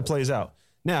watch how that plays out.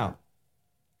 Now,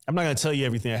 I'm not going to tell you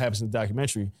everything that happens in the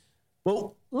documentary,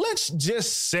 but let's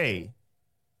just say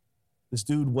this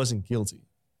dude wasn't guilty.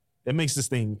 It makes this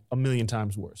thing a million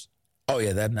times worse. Oh,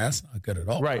 yeah, that's not good at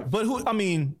all. Right. But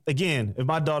again, if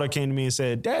my daughter came to me and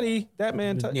said, Daddy, that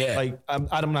man, I'm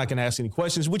not going to ask any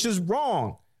questions, which is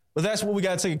wrong. But that's what we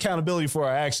got to take accountability for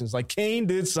our actions. Like, Kane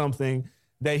did something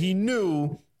that he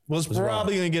knew was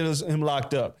probably going to get him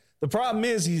locked up. The problem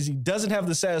is he doesn't have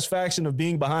the satisfaction of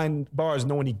being behind bars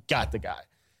knowing he got the guy.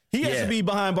 He has to be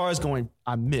behind bars going,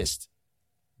 I missed.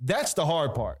 That's the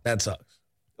hard part. That sucks.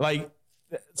 Like,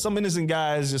 some innocent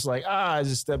guy is just like, it's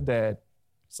his stepdad.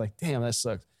 It's like, damn, that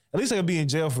sucks. At least I could be in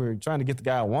jail for trying to get the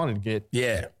guy I wanted to get.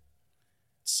 Yeah. It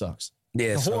sucks.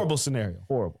 Yeah. It's a horrible scenario.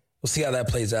 Horrible. We'll see how that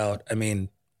plays out. I mean,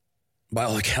 by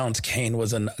all accounts, Kane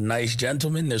was a nice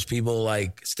gentleman. There's people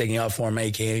like sticking up for him,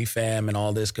 AKA fam and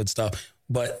all this good stuff.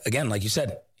 But again, like you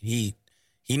said, he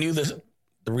knew the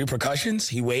repercussions.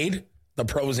 He weighed the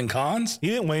pros and cons. He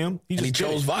didn't weigh them. He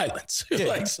chose violence.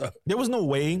 Yeah. There was no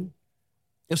weighing.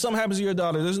 If something happens to your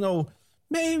daughter, there's no,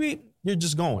 maybe you're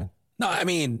just going. No, I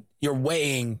mean, you're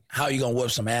weighing how you're going to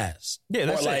whip some ass. Yeah,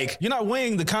 that's like, you're not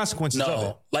weighing the consequences of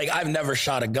it. Like, I've never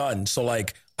shot a gun. So,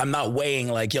 like, I'm not weighing,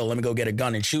 like, yo, let me go get a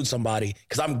gun and shoot somebody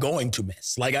because I'm going to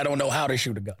miss. Like, I don't know how to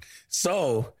shoot a gun.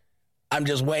 So, I'm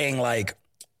just weighing, like,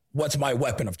 what's my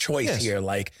weapon of choice here?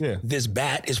 Like, this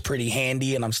bat is pretty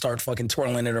handy and I'm start fucking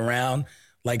twirling it around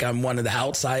like I'm one of the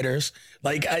outsiders.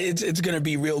 Like, it's going to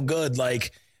be real good.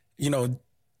 Like, you know,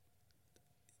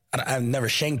 I've never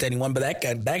shanked anyone, but that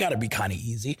got to be kind of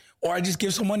easy. Or I just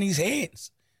give someone these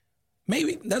hands.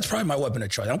 Maybe that's probably my weapon of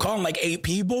choice. I'm calling like 8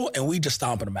 people and we just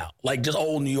stomping them out. Like just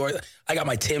old New York. I got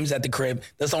my Timbs at the crib.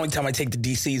 That's the only time I take the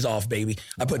DCs off, baby.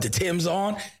 I put the Timbs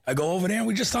on. I go over there and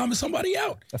we just stomping somebody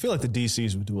out. I feel like the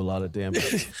DCs would do a lot of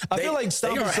damage. I feel like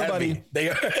stomping somebody.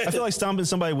 I feel like stomping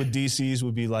somebody with DCs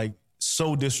would be like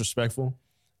so disrespectful.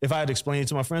 If I had to explain it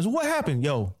to my friends, what happened?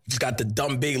 Yo, just got the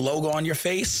dumb big logo on your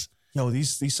face. Yo,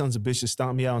 these sons of bitches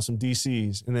stomped me out on some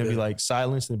DCs, and then be like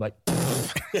silenced, and be like,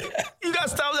 you got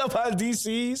stomped out by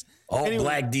DCs? All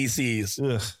black DCs.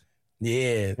 Ugh.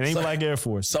 Yeah. It ain't Black Air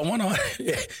Force. Someone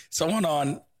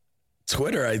on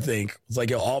Twitter, I think, was like,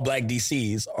 yo, all black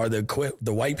DCs are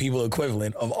the white people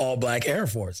equivalent of all black Air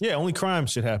Force. Yeah, only crime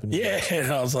shit happen. Yeah,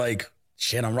 and I was like,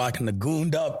 shit, I'm rocking the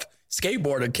gooned up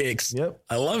skateboarder kicks. Yep.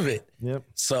 I love it. Yep.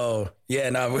 So, yeah,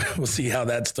 now we'll see how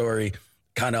that story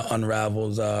kind of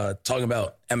unravels. Talking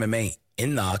about MMA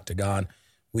in the octagon,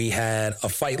 we had a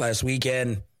fight last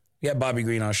weekend. We had Bobby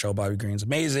Green on the show. Bobby Green's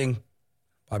amazing.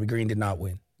 Bobby Green did not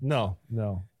win. No.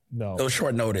 It was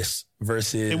short notice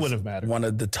versus it wouldn't have mattered. One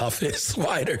of the toughest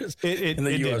fighters in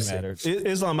the UFC. Didn't matter.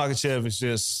 Islam Makhachev is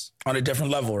just on a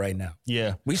different level right now.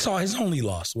 Yeah. We saw his only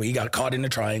loss where he got caught in the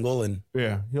triangle. And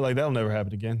yeah, you're like, that'll never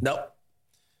happen again. Nope.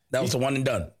 That was a one and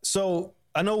done. So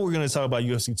I know we're going to talk about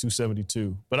UFC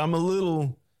 272, but I'm a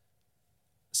little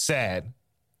sad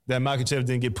that Makhachev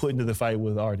didn't get put into the fight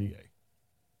with RDA.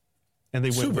 And they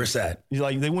went super sad.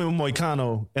 Like they went with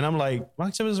Moicano, and I'm like,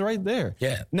 Makhachev is right there.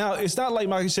 Yeah. Now it's not like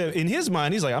Makhachev in his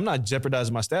mind. He's like, I'm not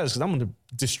jeopardizing my status because I'm going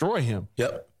to destroy him.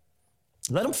 Yep.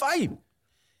 Let him fight.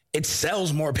 It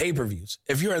sells more pay-per-views.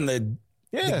 If you're in the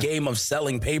game of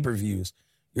selling pay-per-views,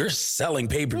 you're selling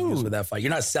pay-per-views with that fight.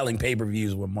 You're not selling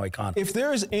pay-per-views with Moicano. If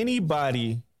there is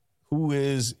anybody who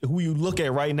you look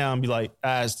at right now and be like,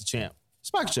 it's the champ,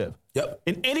 it's Makhachev. Yep.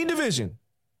 In any division,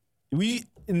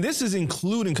 and this is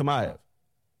including Chimaev.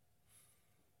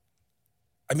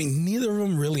 I mean, neither of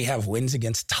them really have wins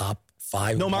against top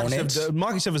 5 opponents. No,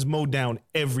 Makhachev has mowed down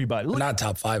everybody. Look, not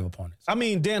top 5 opponents. I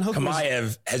mean, Dan Hooker.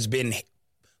 Chimaev has been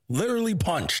literally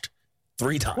punched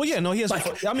 3 times. Well, yeah, no, he has.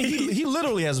 He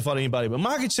literally hasn't fought anybody, but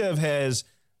Makhachev has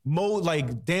mowed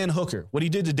like Dan Hooker. What he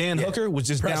did to Dan Hooker was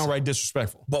just downright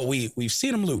disrespectful. But we've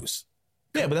seen him lose.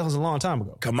 Yeah, but that was a long time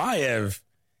ago. Chimaev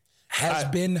has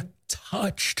been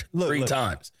touched 3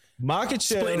 times. Makhachev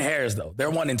splitting hairs though.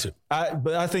 They're 1 and 2.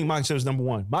 But I think Makhachev is number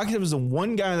 1. Makhachev is the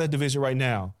one guy in that division right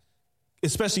now,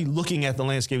 especially looking at the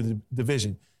landscape of the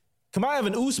division. Chimaev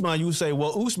and Usman, you would say,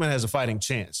 well, Usman has a fighting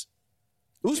chance.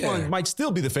 Usman might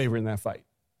still be the favorite in that fight.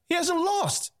 He hasn't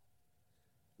lost.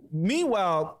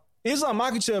 Meanwhile, Islam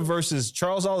Makhachev versus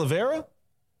Charles Oliveira,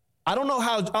 I don't know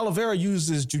how Oliveira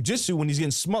uses jiu-jitsu when he's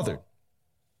getting smothered.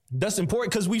 That's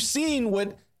important because we've seen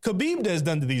what Khabib has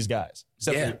done to these guys,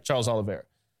 except for Charles Oliveira.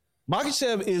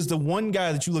 Makhachev is the one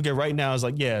guy that you look at right now is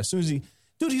like, yeah, as soon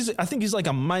as I think he's like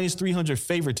a minus 300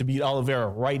 favorite to beat Oliveira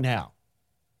right now.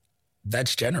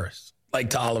 That's generous.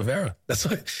 Like to Oliveira. That's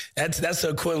the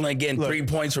equivalent of getting 3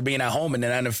 points for being at home in the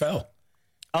NFL.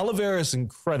 Oliveira is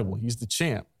incredible. He's the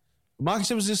champ.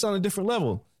 Makhachev is just on a different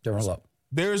level.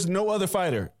 There's no other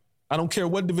fighter. I don't care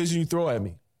what division you throw at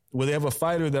me, where they have a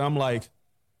fighter that I'm like,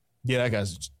 yeah, that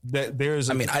guy's.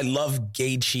 I love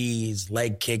Gaethje's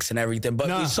leg kicks and everything, but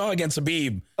we saw against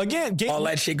Khabib. Again, all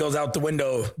that shit goes out the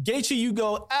window. Gaethje, you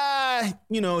go,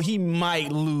 he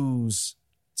might lose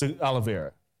to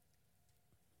Oliveira.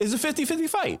 It's a 50-50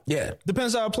 fight. Yeah.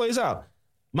 Depends how it plays out.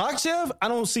 Makhachev, I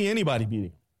don't see anybody beating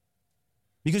him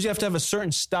because you have to have a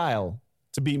certain style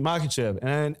to beat Makhachev,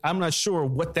 and I'm not sure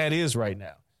what that is right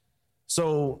now.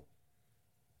 So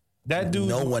that dude,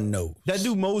 no one knows. That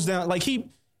dude mows down like he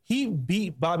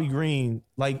beat Bobby Green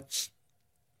like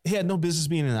he had no business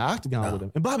being in the octagon with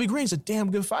him. And Bobby Green's a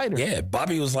damn good fighter. Yeah,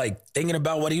 Bobby was like thinking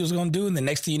about what he was going to do, and the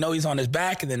next thing you know, he's on his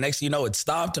back, and the next thing you know, it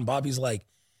stopped, and Bobby's like,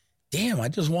 damn, I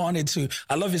just wanted to.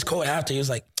 I love his quote after. He was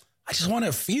like, I just want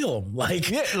to feel him. I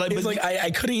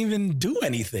couldn't even do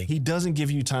anything. He doesn't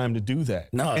give you time to do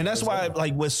that. No. And that's why,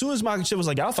 as soon as Makhachev was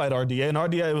like, I'll fight RDA, and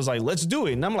RDA was like, let's do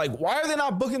it. And I'm like, why are they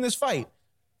not booking this fight?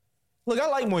 Look, I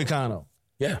like Moicano.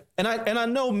 Yeah. And I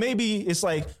know maybe it's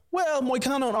like, well,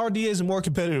 Moicano and RDA is a more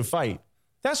competitive fight.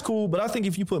 That's cool, but I think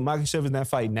if you put Makhachev in that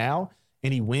fight now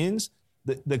and he wins,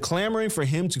 the clamoring for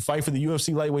him to fight for the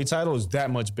UFC lightweight title is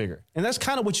that much bigger. And that's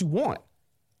kind of what you want.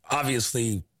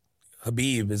 Obviously,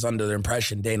 Khabib is under the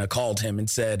impression Dana called him and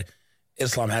said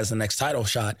Islam has the next title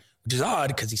shot, which is odd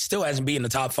because he still hasn't beaten the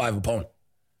top 5 opponent.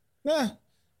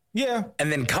 Yeah.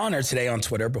 And then Conor today on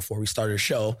Twitter before we started the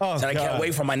show said, I can't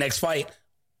wait for my next fight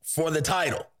for the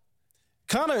title.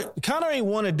 Conor ain't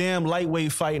won a damn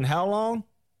lightweight fight in how long?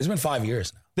 It's been 5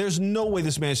 years now. There's no way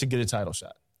this man should get a title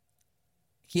shot.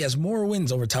 He has more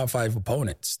wins over top 5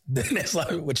 opponents than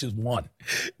Islam, which is 1.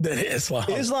 Than Islam.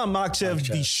 Islam Makhachev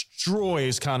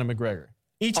destroys Conor McGregor.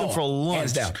 Eats him for lunch.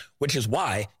 Hands down. Which is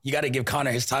why you got to give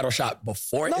Conor his title shot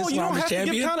before Islam you don't is have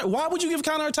champion. To give Conor, why would you give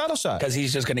Conor a title shot? Because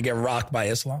he's just going to get rocked by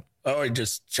Islam. Or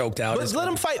just choked out. But let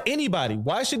him fight anybody.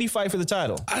 Why should he fight for the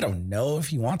title? I don't know if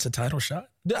he wants a title shot.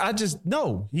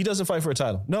 No, he doesn't fight for a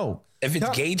title. No. If it's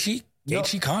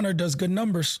Gaethje, Conor does good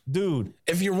numbers. Dude.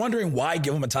 If you're wondering why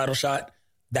give him a title shot,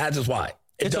 that is why.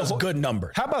 It does good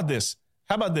numbers. How about this?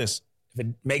 If it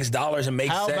makes dollars and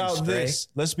makes sense. How about this?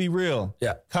 Let's be real.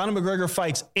 Yeah. Conor McGregor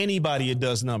fights anybody, it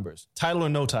does numbers. Title or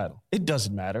no title. It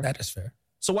doesn't matter. That is fair.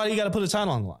 So why do you got to put a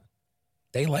title on the line?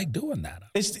 They like doing that.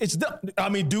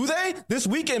 Do they? This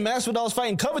weekend, Masvidal's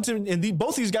fighting Covington, and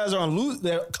both these guys are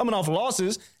they're coming off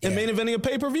losses and main eventing a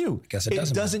pay-per-view. I guess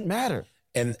it doesn't matter.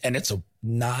 And it's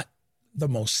not the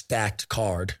most stacked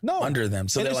card under them.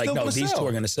 So they're like, no, these two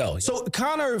are going to sell. So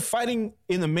Conor fighting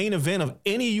in the main event of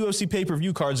any UFC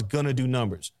pay-per-view card is going to do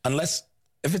numbers. Unless,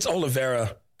 if it's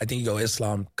Oliveira, I think you go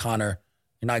Islam, Conor,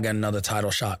 you're not getting another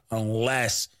title shot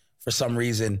unless for some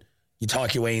reason you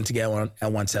talk your way in to get one at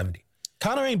 170.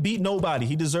 Conor ain't beat nobody.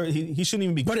 He shouldn't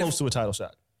even be close to a title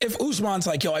shot. If Usman's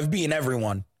like, yo, I've beaten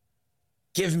everyone,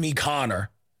 give me Conor.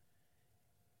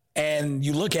 And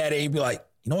you look at it, you'd be like,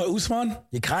 you know what, Usman?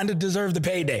 You kind of deserve the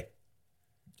payday.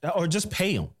 Or just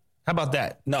pay him. How about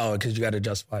that? No, because you got to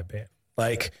justify paying.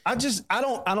 Like, I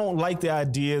don't like the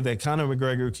idea that Conor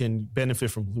McGregor can benefit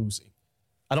from losing.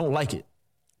 I don't like it.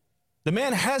 The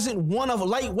man hasn't won a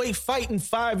lightweight fight in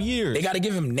 5 years. They got to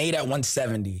give him Nate at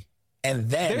 170. And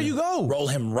then there you go. Roll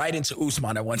him right into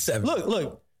Usman at 170.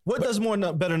 Look. What does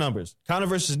better numbers? Conor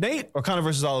versus Nate or Conor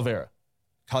versus Oliveira?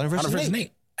 Conor versus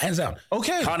Nate. Hands down.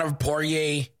 Okay. Conor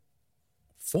Poirier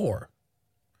 4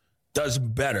 does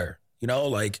better. You know,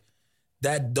 like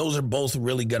that. Those are both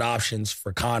really good options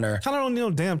for Conor. Conor don't need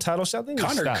no damn title shot.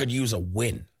 Conor could use a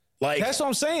win. Like that's what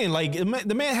I'm saying. Like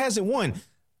the man hasn't won.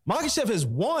 Makhachev has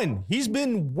won. He's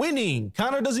been winning.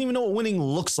 Conor doesn't even know what winning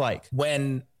looks like.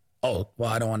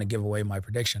 I don't want to give away my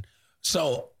prediction.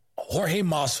 So Jorge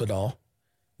Masvidal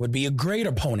would be a great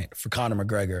opponent for Conor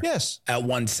McGregor. Yes. At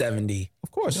 170. Of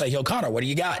course. It's like, yo, Conor, what do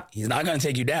you got? He's not going to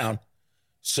take you down.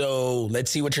 So let's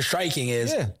see what your striking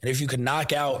is. Yeah. And if you can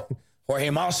knock out Jorge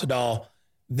Masvidal,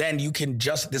 then you can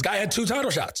this guy had 2 title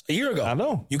shots a year ago. I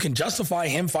know. You can justify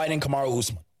him fighting Kamaru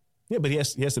Usman. Yeah, but he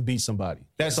has to beat somebody.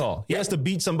 That's all. He has to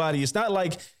beat somebody. It's not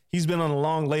like he's been on a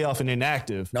long layoff and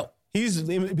inactive. No.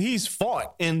 He's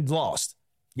fought and lost.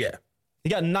 Yeah. He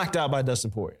got knocked out by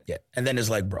Dustin Poirier. Yeah, and then his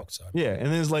leg broke. So yeah, and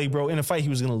then his leg broke. In a fight, he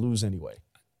was going to lose anyway.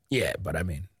 Yeah, but I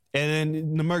mean. And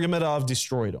then Nurmagomedov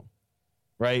destroyed him,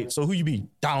 right? So who you beat?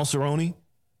 Donald Cerrone?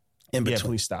 In between. Yeah,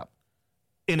 please stop.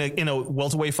 In a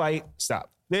welterweight fight,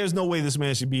 stop. There's no way this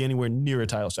man should be anywhere near a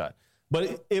title shot.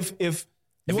 But if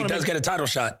he does get a title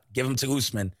shot, give him to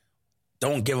Usman.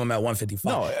 Don't give him at 155.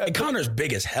 No, and Conor's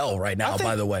big as hell right now,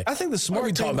 by the way. I think the smart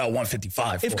thing... talking about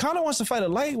 155? If Conor wants to fight a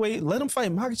lightweight, let him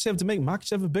fight Makhachev to make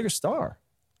Makhachev a bigger star.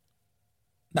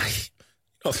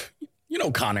 You know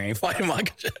Conor ain't fighting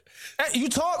Makhachev.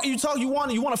 You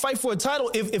want to fight for a title.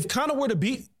 If Conor were to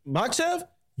beat Makhachev,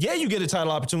 yeah, you get a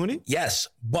title opportunity. Yes,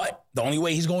 but the only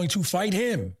way he's going to fight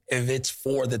him if it's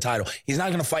for the title. He's not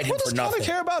going to fight him for nothing. What does Conor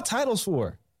care about titles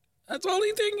for? That's all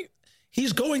he thinks.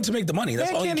 He's going to make the money.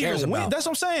 That's all he cares about. That's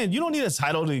what I'm saying. You don't need a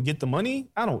title to get the money.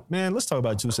 Let's talk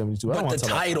about 272. But the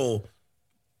title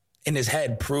in his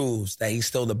head proves that he's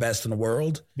still the best in the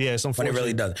world. Yeah, it's unfortunate. But it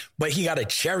really doesn't. But he got to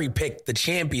cherry pick the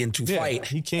champion to fight.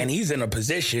 He can't. And he's in a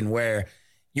position where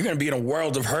you're going to be in a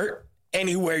world of hurt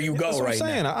anywhere you go right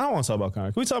now. I don't want to talk about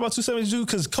Conor. Can we talk about 272?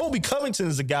 Because Colby Covington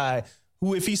is the guy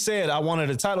who, if he said, I wanted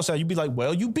a title shot, you'd be like,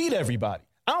 well, you beat everybody.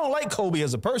 I don't like Colby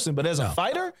as a person, but as a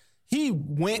fighter, he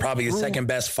went probably the second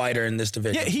best fighter in this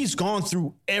division. Yeah, he's gone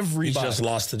through everybody. He's just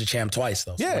lost to the champ twice,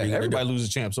 though. So yeah, everybody loses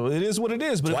champ. So it is what it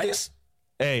is. But twice?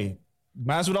 Hey,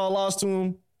 Masvidal lost to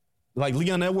him. Like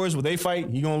Leon Edwards, when they fight,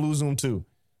 you're going to lose to him too.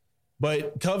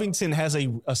 But Covington has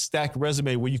a stacked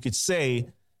resume where you could say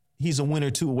he's a win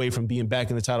or two away from being back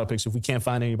in the title picture if we can't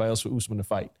find anybody else for Usman to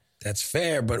fight. That's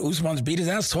fair, but Usman's beat his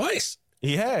ass twice.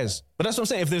 He has. But that's what I'm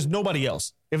saying. If there's nobody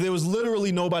else, if there was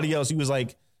literally nobody else, he was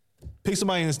like, pick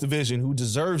somebody in this division who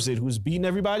deserves it, who's beating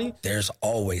everybody. There's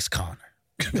always Conor.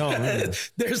 No,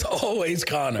 there's always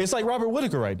Conor. It's like Robert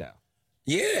Whittaker right now.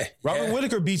 Yeah. Robert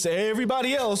Whittaker beats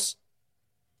everybody else,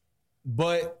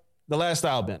 but the last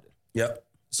style bender. Yep.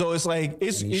 So it's like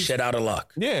it's shit out of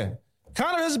luck. Yeah.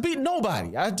 Conor hasn't beaten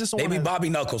nobody. I just maybe Bobby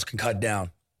Knuckles can cut down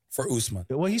for Usman.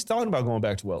 Well, he's talking about going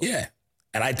back to welter. Yeah.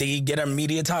 And I think he'd get an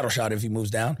immediate title shot if he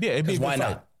moves down. Yeah, it'd be why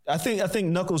not? I think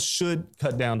Knuckles should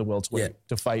cut down to welterweight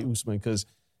to fight Usman because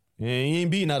he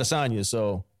ain't beating Adesanya,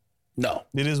 so no,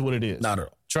 it is what it is. Not at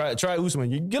all. Try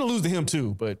Usman. You're gonna lose to him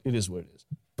too, but it is what it is.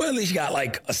 But at least you got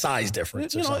like a size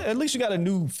difference. At least you got a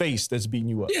new face that's beating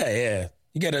you up. Yeah.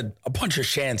 You get a puncher's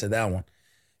chance at that one.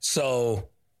 So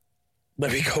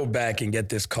let me go back and get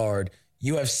this card.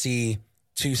 UFC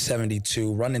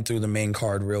 272, running through the main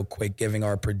card real quick, giving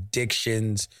our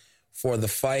predictions for the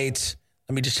fight.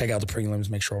 Let me just check out the prelims,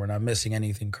 make sure we're not missing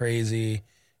anything crazy.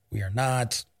 We are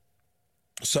not.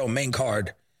 So main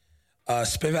card,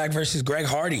 Spivak versus Greg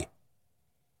Hardy.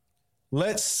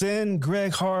 Let's send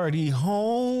Greg Hardy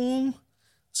home.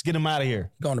 Let's get him out of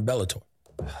here. Going to Bellator.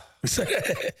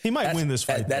 He might win this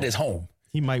fight. That is home.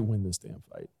 He might win this damn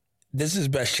fight. This is his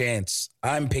best chance.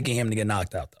 I'm picking him to get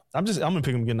knocked out, though. I'm gonna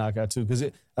pick him to get knocked out too, because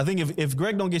I think if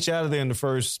Greg don't get you out of there in the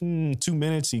first 2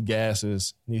 minutes, he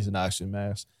gasses, needs an oxygen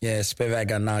mask. Yeah, Spivak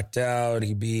got knocked out.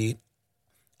 He beat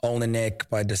Olenek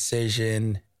by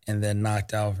decision and then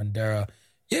knocked out Vandera.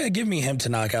 Yeah, give me him to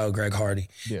knock out Greg Hardy.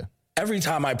 Yeah. Every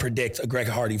time I predict a Greg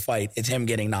Hardy fight, it's him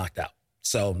getting knocked out.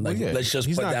 So let's just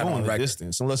put that on record.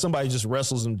 Distance, unless somebody just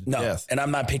wrestles him to death. And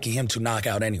I'm not picking him to knock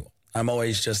out anyone. I'm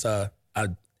always just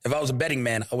if I was a betting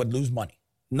man, I would lose money.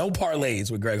 No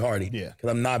parlays with Greg Hardy. Yeah. Because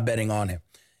I'm not betting on him.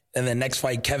 And then next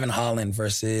fight, Kevin Holland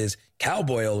versus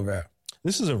Cowboy Oliveira.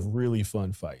 This is a really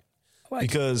fun fight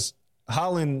because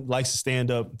Holland likes to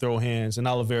stand up, throw hands, and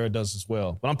Oliveira does as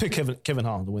well. But I'm picking Kevin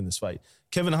Holland to win this fight.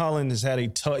 Kevin Holland has had a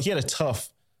tough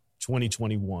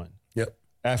 2021. Yep.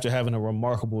 After having a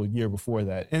remarkable year before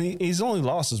that. And his only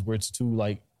losses were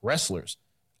to wrestlers.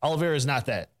 Oliveira is not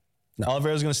that. No.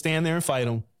 Oliveira's going to stand there and fight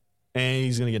him, and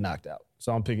he's going to get knocked out.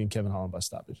 So I'm picking Kevin Holland by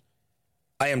stoppage.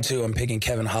 I am too. I'm picking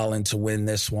Kevin Holland to win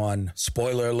this one.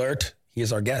 Spoiler alert, he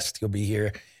is our guest. He'll be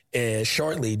here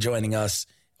shortly joining us.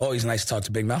 Always nice to talk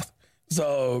to Big Mouth.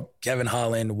 So Kevin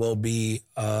Holland will be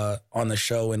on the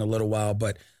show in a little while.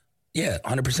 But yeah,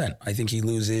 100%. I think he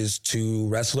loses to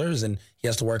wrestlers, and he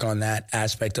has to work on that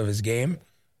aspect of his game.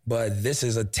 But this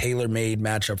is a tailor-made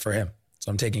matchup for him. So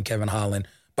I'm taking Kevin Holland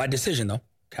by decision, though.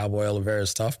 Cowboy Oliveira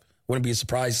is tough. Wouldn't be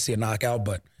surprised to see a knockout,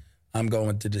 but I'm going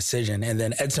with the decision. And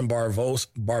then Edson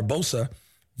Barbosa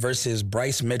versus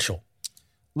Bryce Mitchell.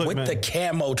 Look, the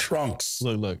camo trunks.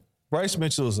 Look. Bryce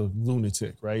Mitchell is a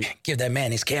lunatic, right? Give that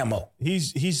man his camo.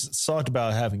 He's talked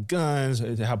about having guns,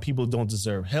 how people don't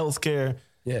deserve health care.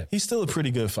 Yeah. He's still a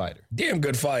pretty good fighter. Damn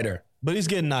good fighter. But he's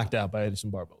getting knocked out by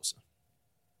Edson Barbosa.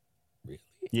 Really?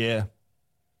 Yeah.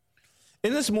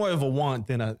 And it's more of a want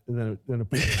than a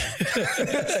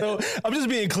So I'm just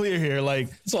being clear here. Like,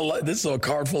 this is a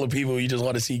card full of people you just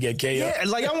want to see get KO. Yeah,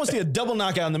 like I want to see a double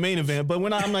knockout in the main event, but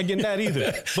I'm not getting that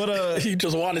either. But you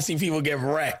just want to see people get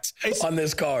wrecked on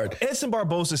this card. Edson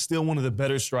Barboza is still one of the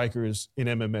better strikers in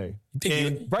MMA.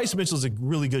 And Bryce Mitchell's a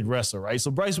really good wrestler, right? So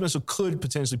Bryce Mitchell could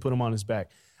potentially put him on his back.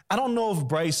 I don't know if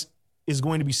Bryce is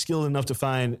going to be skilled enough to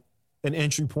find an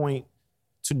entry point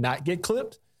to not get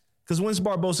clipped. Because once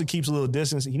Barboza keeps a little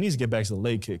distance, he needs to get back to the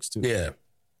leg kicks too. Yeah.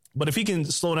 But if he can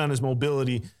slow down his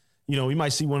mobility, we might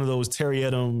see one of those Terry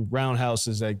Edom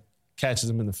roundhouses that catches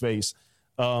him in the face.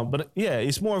 But yeah,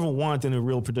 it's more of a want than a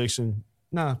real prediction.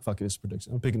 Nah, fuck it, it's a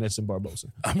prediction. I'm picking Edson Barboza.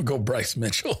 I'm going to go Bryce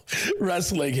Mitchell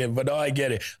wrestling him, but no, I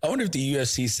get it. I wonder if the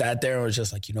UFC sat there and was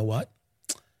just like, you know what?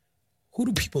 Who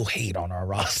do people hate on our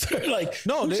roster? Like,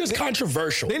 no, it's just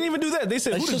controversial. They didn't even do that. They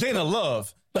said, who does Dana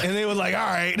love? And they were like, all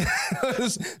right.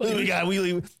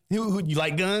 You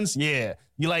like guns? Yeah.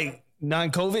 You like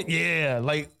non-COVID? Yeah.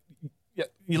 Like,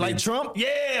 you like Trump?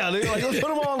 Yeah. They're like, let's put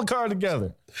them all on the card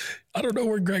together. I don't know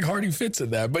where Greg Hardy fits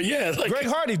in that, but yeah. Like, Greg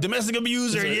Hardy, domestic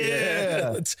abuser.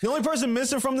 Yeah. The only person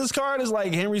missing from this card is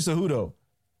like Henry Cejudo.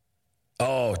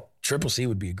 Oh, Triple C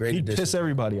would be a great addition. He'd piss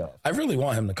everybody off. I really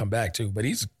want him to come back too, but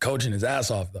he's coaching his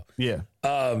ass off though. Yeah.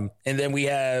 And then we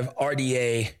have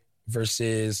RDA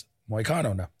versus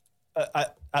Moicano now.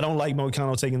 I don't like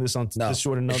Moicano taking this on this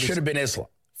short of notice. It should have been Islam.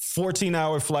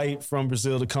 14-hour flight from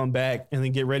Brazil to come back and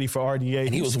then get ready for RDA.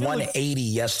 And he was 180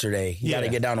 yesterday. He got to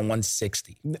get down to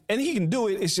 160. And he can do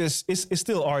it. It's just, it's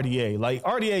still RDA. Like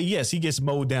RDA, yes, he gets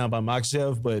mowed down by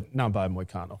Makhachev, but not by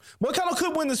Moicano. Moicano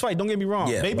could win this fight. Don't get me wrong.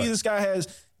 Yeah, maybe this guy has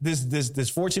this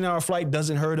 14-hour flight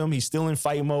doesn't hurt him. He's still in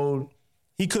fight mode.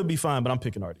 He could be fine, but I'm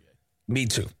picking RDA. Me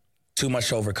too. Too much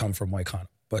to overcome for Moicano,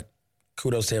 but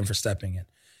kudos to him for stepping in.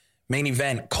 Main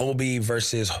event, Colby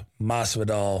versus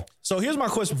Masvidal. So here's my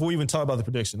question before we even talk about the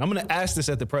prediction. I'm going to ask this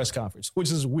at the press conference,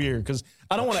 which is weird because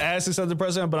I don't want to ask this at the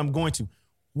press conference, but I'm going to.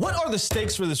 What are the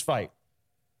stakes for this fight?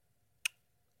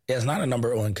 Yeah, it's not a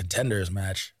number one contenders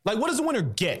match. Like, what does the winner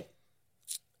get?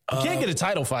 You can't get a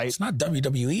title fight. It's not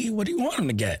WWE. What do you want him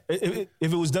to get? If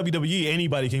it was WWE,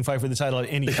 anybody can fight for the title at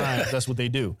any time. That's what they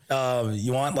do.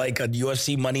 You want like a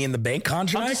UFC Money in the Bank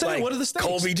contract? I'm just saying, like what are the stakes?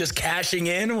 Colby just cashing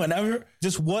in whenever?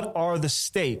 Just what are the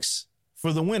stakes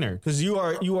for the winner? Because you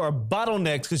are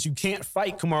bottlenecked because you can't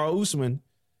fight Kamaru Usman,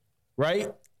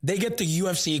 right? They get the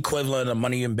UFC equivalent of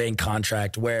Money in the Bank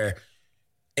contract where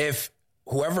if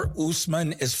whoever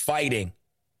Usman is fighting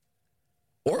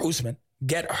or Usman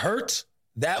get hurt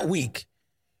that week,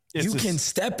 you can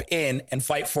step in and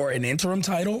fight for an interim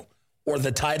title or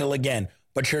the title again,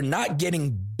 but you're not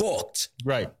getting booked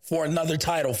for another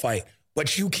title fight.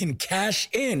 But you can cash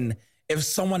in if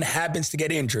someone happens to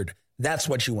get injured. That's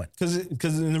what you win.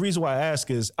 Because the reason why I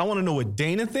ask is I want to know what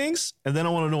Dana thinks, and then I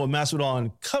want to know what Masvidal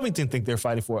and Covington think they're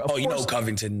fighting for. You know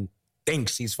Covington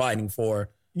thinks he's fighting for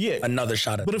another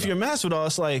shot at But if you're Masvidal,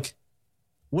 it's like,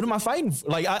 what am I fighting for?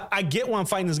 Like, I get why I'm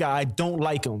fighting this guy. I don't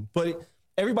like him, but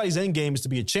everybody's end game is to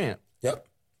be a champ. Yep.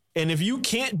 And if you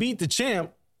can't beat the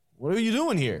champ, what are you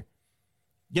doing here?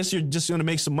 Guess you're just going to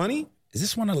make some money? Is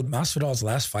this one of Masvidal's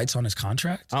last fights on his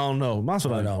contract? I don't know.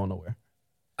 Masvidal ain't going nowhere.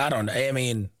 I don't know. I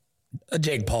mean, a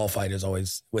Jake Paul fight is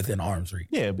always within arm's reach.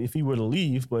 Yeah, if he were to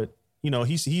leave, but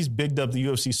he's bigged up the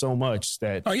UFC so much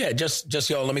that just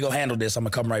let me go handle this. I'm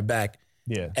gonna come right back.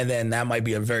 Yeah, and then that might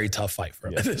be a very tough fight for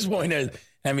him at this point.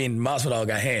 I mean, Masvidal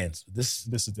got hands. This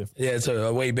is different. Yeah, it's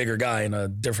a way bigger guy and a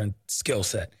different skill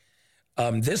set.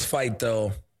 This fight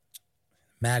though,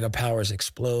 MAGA powers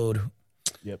explode.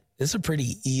 Yep, this is a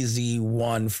pretty easy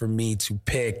one for me to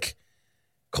pick.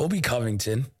 Colby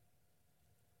Covington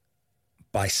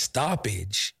by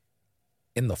stoppage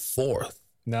in the fourth.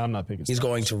 No, I'm not picking. He's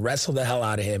going to wrestle the hell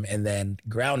out of him and then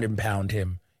ground and pound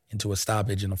him into a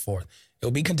stoppage in the fourth.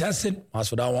 It'll be contested.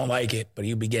 Masvidal won't like it, but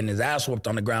he'll be getting his ass whooped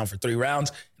on the ground for 3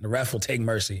 rounds, and the ref will take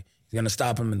mercy. He's going to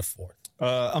stop him in the fourth.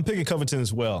 I'm picking Covington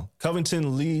as well.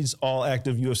 Covington leads all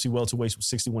active UFC welterweights with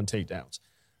 61 takedowns.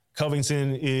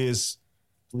 Covington is,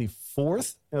 I believe,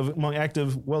 4th among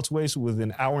active welterweights with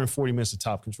an hour and 40 minutes of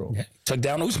top control. Yeah. Took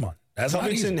down Usman.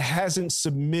 Covington hasn't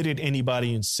submitted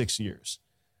anybody in 6 years.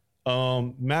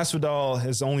 Masvidal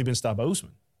has only been stopped by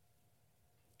Usman.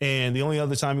 And the only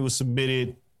other time he was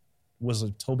submitted was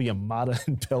Toby Amada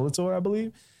in Bellator, I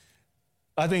believe.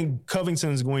 I think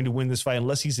Covington is going to win this fight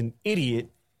unless he's an idiot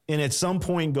and at some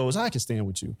point goes, I can stand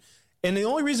with you. And the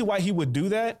only reason why he would do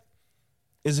that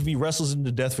is if he wrestles him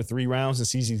to death for 3 rounds and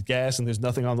sees he's gassed and there's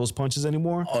nothing on those punches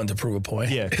anymore. To prove a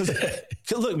point. Yeah, because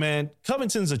look, man,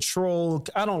 Covington's a troll.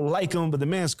 I don't like him, but the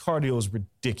man's cardio is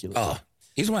ridiculous. Oh,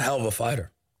 he's one hell of a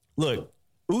fighter. Look,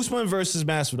 Usman versus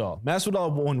Masvidal.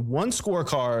 Masvidal won one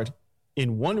scorecard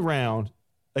in one round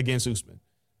against Usman.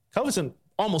 Covington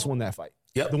almost won that fight.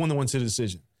 Yep. The one that went to the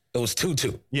decision. It was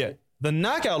 2-2. Yeah. The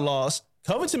knockout loss,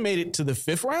 Covington made it to the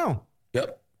 5th round.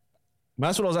 Yep.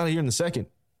 Masvidal's out of here in the 2nd.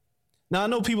 Now, I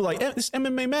know people are like, it's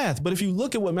MMA math, but if you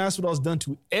look at what Masvidal's done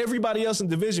to everybody else in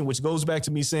the division, which goes back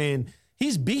to me saying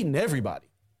he's beaten everybody.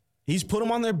 He's put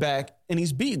them on their back, and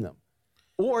he's beaten them.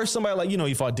 Or somebody like,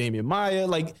 he fought Damian Maia.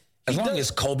 Like, as long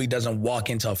as Colby doesn't walk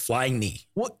into a flying knee.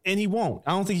 Well, and he won't.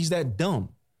 I don't think he's that dumb.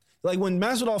 Like, when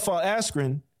Masvidal fought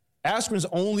Askren's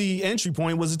only entry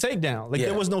point was a takedown. Like,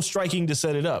 there was no striking to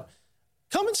set it up.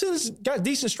 Covington's got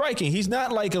decent striking. He's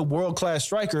not like a world-class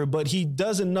striker, but he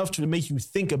does enough to make you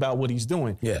think about what he's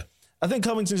doing. Yeah. I think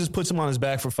Covington just puts him on his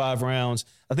back for 5 rounds.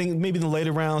 I think maybe in the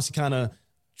later rounds, he kind of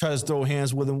tries to throw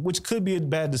hands with him, which could be a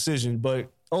bad decision.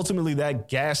 But ultimately, that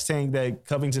gas tank that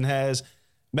Covington has,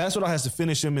 Masvidal has to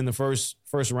finish him in the first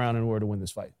round in order to win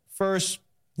this fight. First,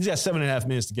 he's got 7.5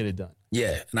 minutes to get it done.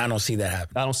 Yeah, and I don't see that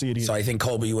happen. I don't see it either. So I think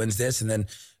Colby wins this, and then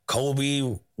Colby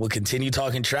will continue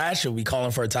talking trash. He'll be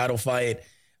calling for a title fight.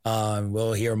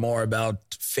 We'll hear more about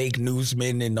fake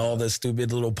newsmen and all the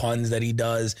stupid little puns that he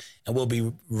does, and we'll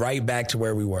be right back to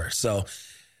where we were. So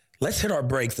let's hit our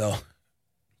break, though.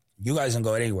 You guys don't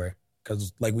go anywhere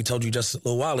because, like we told you just a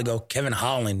little while ago, Kevin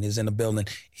Holland is in the building.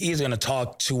 He's going to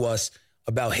talk to us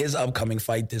about his upcoming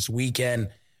fight this weekend.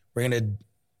 We're going to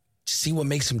see what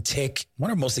makes him tick.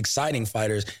 One of our most exciting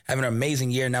fighters, having an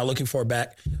amazing year, now looking for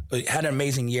had an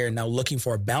amazing year, now looking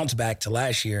for a bounce back to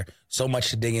last year. So much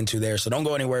to dig into there. So don't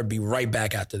go anywhere. Be right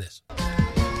back after this.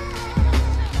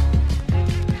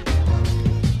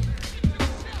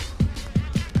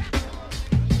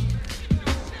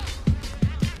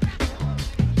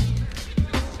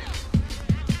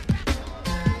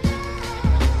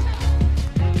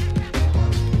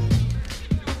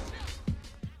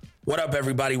 What up,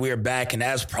 everybody? We are back, and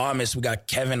as promised, we got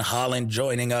Kevin Holland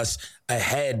joining us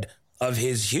ahead of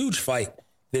his huge fight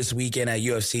this weekend at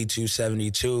UFC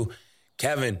 272.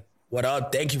 Kevin, what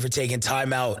up? Thank you for taking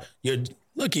time out. You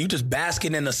just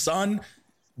basking in the sun.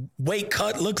 Weight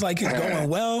cut looks like it's going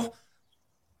well.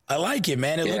 I like it,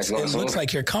 man. It looks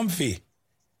like you're comfy.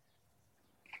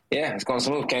 Yeah, it's going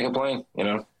smooth. Can't complain.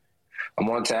 I'm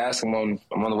on task. I'm on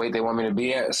the weight they want me to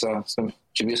be at, so it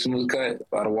should be a smooth cut.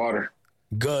 A lot of water.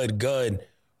 Good.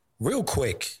 Real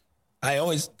quick, I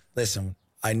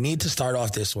need to start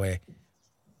off this way.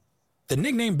 The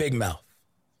nickname Big Mouth.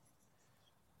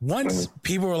 Once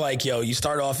people were like, yo, you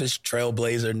start off as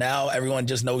Trailblazer. Now everyone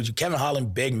just knows you. Kevin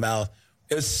Holland, Big Mouth.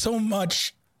 It was so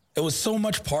much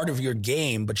part of your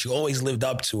game, but you always lived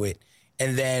up to it.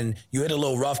 And then you hit a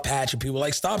little rough patch and people were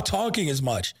like, stop talking as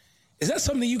much. Is that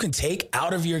something you can take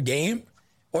out of your game?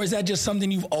 Or is that just something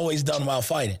you've always done while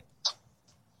fighting?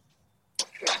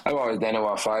 I've always done it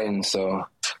while fighting, so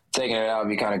taking it out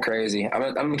would be kind of crazy.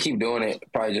 I'm going to keep doing it.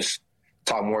 Probably just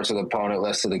talk more to the opponent,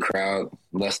 less to the crowd,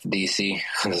 less to DC.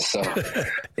 So,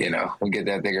 we'll get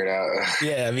that figured out.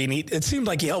 Yeah, I mean, it seems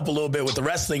like you help a little bit with the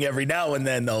wrestling every now and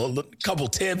then, though. A couple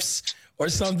tips or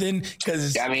something.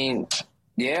 Khabib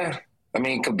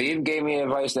gave me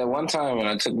advice that one time when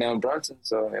I took down Brunson,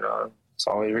 so, it's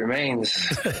always remains.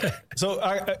 So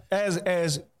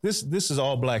as this is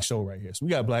all black show right here. So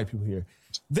we got black people here.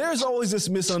 There's always this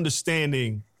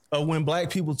misunderstanding of when black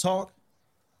people talk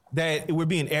that we're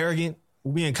being arrogant,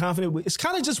 we're being confident. It's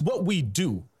kind of just what we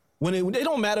do. When it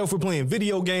don't matter if we're playing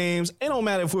video games, it don't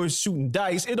matter if we're shooting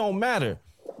dice, it don't matter.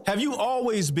 Have you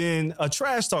always been a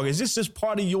trash talker? Is this just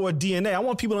part of your DNA? I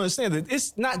want people to understand that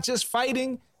it's not just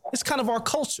fighting, it's kind of our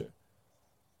culture.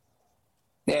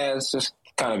 Yeah, it's just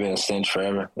kind of been a cinch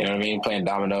forever. You know what I mean? Playing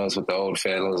dominoes with the old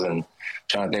fellas and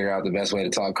trying to figure out the best way to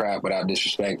talk crap without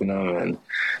disrespecting them. And,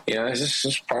 it's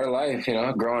just part of life,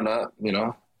 growing up,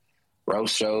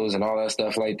 roast shows and all that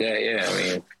stuff like that. Yeah,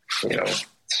 I mean,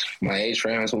 my age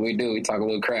frame, that's what we do. We talk a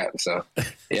little crap. So,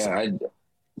 yeah,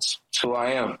 it's who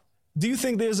I am. Do you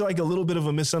think there's like a little bit of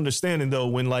a misunderstanding, though,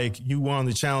 when like you were on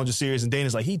the Challenger Series and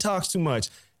Dana's like, he talks too much?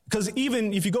 Because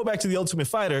even if you go back to The Ultimate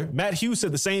Fighter, Matt Hughes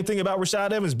said the same thing about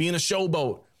Rashad Evans being a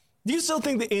showboat. Do you still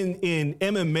think that in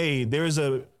MMA, there's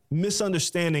a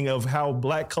misunderstanding of how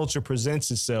black culture presents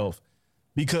itself?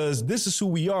 Because this is who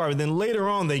we are. And then later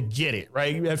on, they get it,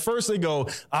 right? At first they go,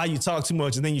 you talk too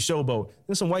much, and then you showboat.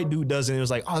 Then some white dude does it, and it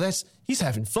was like, he's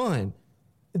having fun.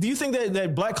 Do you think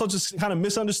that black culture's kind of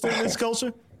misunderstood this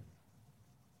culture?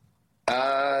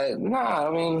 Nah,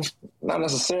 I mean, not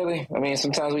necessarily. I mean,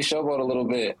 sometimes we showboat a little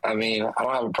bit. I mean, I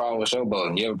don't have a problem with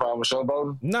showboating. You have a problem with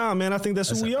showboating? Nah, man, I think that's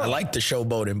who we are. I like the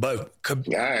showboating, but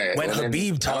when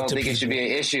Habib talked to people, I don't think it should be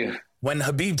an issue. When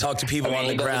Habib talked to people on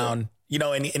the ground, you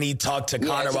know, and he talked to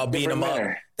Conor about beating him up.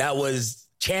 That was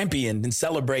championed and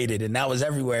celebrated, and that was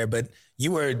everywhere. But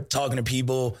you were talking to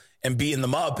people and beating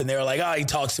them up, and they were like, oh, he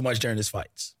talks too much during his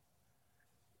fights.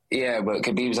 Yeah, but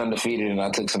Khabib's undefeated, and I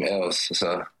took some L's.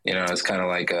 So, you know, it's kind of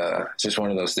like it's just one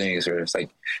of those things where it's like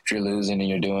if you're losing and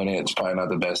you're doing it, it's probably not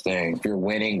the best thing. If you're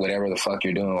winning, whatever the fuck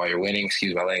you're doing while you're winning,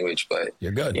 excuse my language, but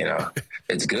you're good. You know,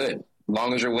 it's good. As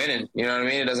long as you're winning, you know what I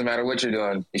mean? It doesn't matter what you're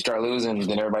doing. You start losing,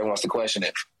 then everybody wants to question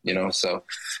it, you know? So,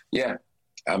 yeah.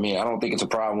 I mean, I don't think it's a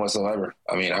problem whatsoever.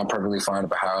 I mean, I'm perfectly fine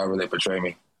with however they portray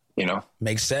me, you know?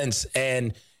 Makes sense.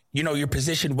 And, you know, you're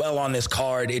positioned well on this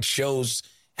card. It shows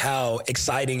how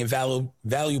exciting and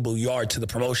valuable you are to the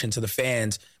promotion, to the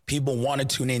fans. People want to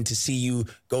tune in to see you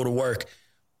go to work.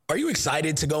 Are you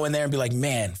excited to go in there and be like,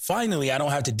 man, finally, I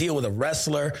don't have to deal with a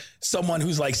wrestler, someone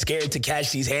who's like scared to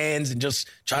catch these hands and just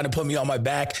trying to put me on my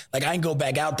back? Like, I can go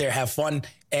back out there, have fun,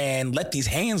 and let these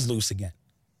hands loose again.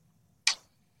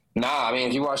 Nah, I mean,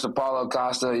 if you watch the Paulo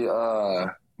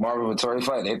Costa, Marvin Vettori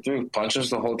fight, they threw punches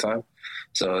the whole time.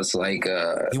 So it's like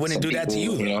he wouldn't do that to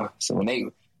you, you know. So when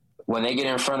they get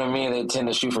in front of me, they tend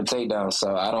to shoot for takedowns.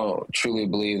 So I don't truly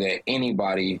believe that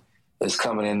anybody is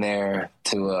coming in there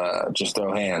to just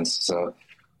throw hands. So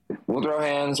we'll throw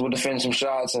hands, we'll defend some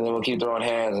shots, and then we'll keep throwing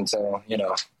hands until, you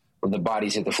know, the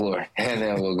bodies hit the floor, and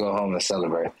then we'll go home and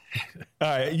celebrate. All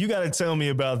right, you got to tell me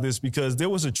about this because there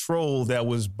was a troll that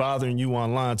was bothering you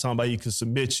online, talking about he could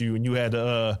submit you, and you had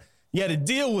to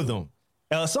deal with him.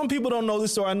 Some people don't know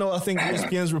this, so I think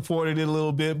ESPN's reported it a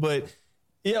little bit, but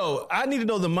yo, I need to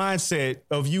know the mindset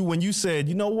of you when you said,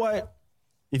 you know what,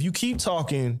 if you keep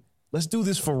talking, let's do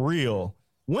this for real.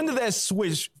 When did that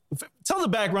switch? Tell the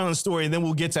background of the story, and then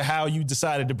we'll get to how you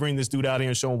decided to bring this dude out here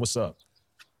and show him what's up.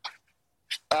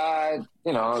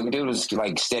 You know, the dude was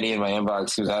like steady in my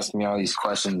inbox. He was asking me all these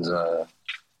questions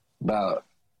about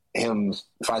him,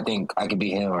 if I think I could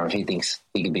be him or if he thinks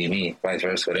he could be me, vice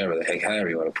versa, whatever the heck, however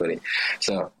you want to put it.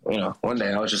 So, you know, one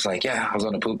day I was just like, yeah, I was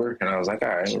on the pooper, and I was like, all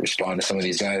right, respond to some of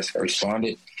these guys. I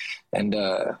responded. And,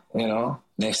 you know,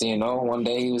 next thing you know, one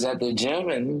day he was at the gym,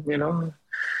 and, you know,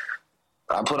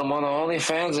 I put him on the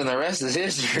OnlyFans, and the rest is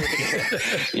history.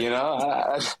 You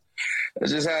know,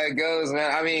 it's just how it goes,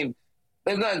 man. I mean,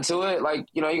 there's nothing to it. Like,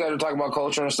 you know, you got to talk about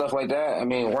culture and stuff like that. I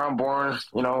mean, where I'm born,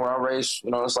 you know, where I'm raised,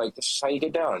 you know, it's like, this is how you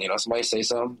get down. You know, somebody say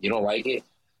something, you don't like it,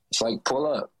 it's like, pull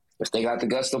up. If they got the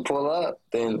guts to pull up,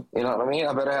 then, you know what I mean?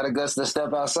 I better have the guts to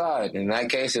step outside. In that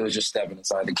case, it was just stepping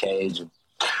inside the cage and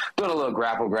doing a little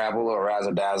grapple, a little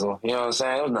razzle-dazzle. You know what I'm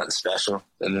saying? It was nothing special.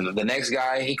 And then the next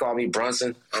guy, he called me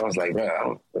Brunson. I was like, bro, I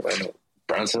don't know.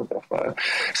 Brunson.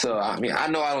 So, I mean, I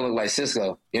know I don't look like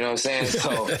Cisco, you know what I'm saying?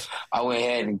 So I went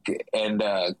ahead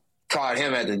and caught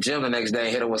him at the gym the next day and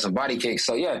hit him with some body kicks.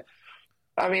 So, yeah,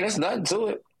 I mean, it's nothing to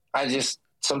it. I just,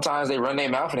 sometimes they run their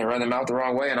mouth and they run their mouth the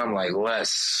wrong way. And I'm like,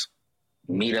 let's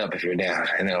meet up if you're down.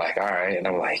 And they're like, all right. And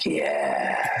I'm like,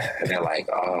 yeah. And they're like,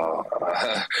 oh.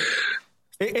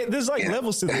 There's like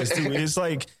levels to this, too. It's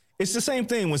like, it's the same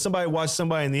thing when somebody watches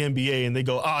somebody in the NBA and they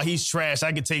go, oh, he's trash,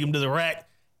 I could take him to the rack.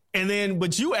 And then,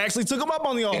 but you actually took him up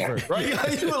on the offer, right?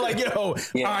 You were like, yo, all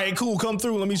right, cool, come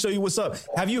through. Let me show you what's up.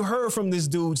 Have you heard from this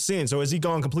dude since, or has he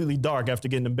gone completely dark after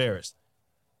getting embarrassed?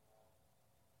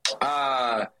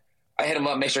 I hit him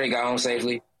up, make sure he got home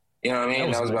safely. You know what I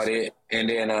mean? That was about it. And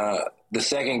then the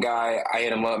second guy, I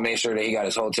hit him up, made sure that he got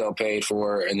his hotel paid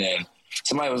for. And then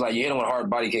somebody was like, you hit him with hard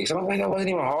body kicks. And I was like, that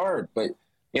wasn't even hard. But,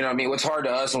 you know what I mean? What's hard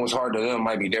to us and what's hard to them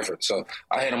might be different. So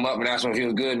I hit him up and asked him if he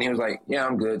was good. And he was like, yeah,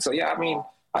 I'm good. So, yeah, I mean,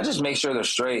 I just make sure they're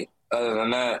straight. Other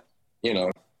than that, you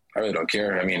know, I really don't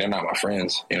care. I mean, they're not my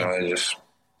friends. You know, they just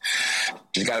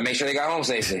got to make sure they got home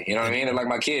safely. You know what I mean? They're like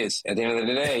my kids at the end of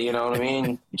the day. You know what I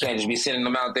mean? You can't just be sending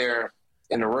them out there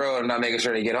in the world and not making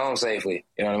sure they get home safely.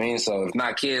 You know what I mean? So if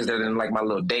not kids, they're then like my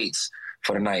little dates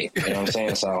for the night. You know what I'm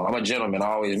saying? So I'm a gentleman. I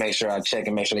always make sure I check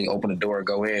and make sure they open the door and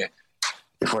go in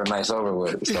before the night's over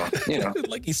with. So, you know.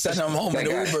 Like he sent them home in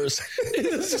Ubers.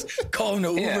 Calling the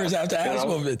Ubers after ass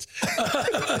movements.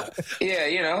 Yeah,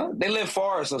 you know, they live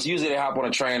far, so it's usually they hop on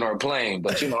a train or a plane.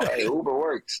 But, you know, hey, Uber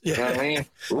works. You know what I mean?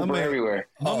 Uber everywhere.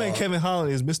 My man Kevin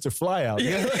Holland is Mr. Flyout.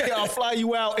 Yeah. I'll fly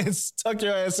you out and tuck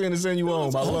your ass in and send you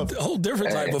home. I love it. A whole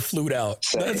different type of flute out.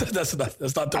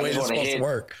 That's not the way it's supposed to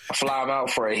work. Fly them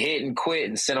out for a hit and quit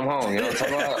and send them home. You know what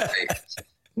I'm talking about?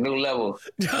 New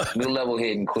level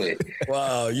hit and quit.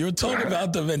 Wow, you were talking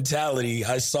about the mentality.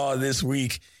 I saw this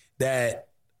week that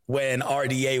when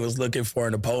RDA was looking for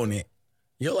an opponent,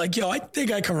 you're like, yo, I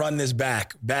think I can run this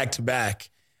back to back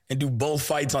and do both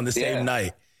fights on the same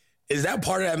night. Is that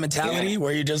part of that mentality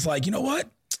where you're just like, you know what?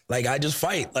 Like, I just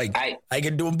fight. Like, I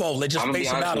can do them both. Let's just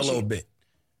space them out a little bit.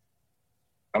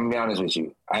 I'm going to be honest with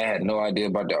you. I had no idea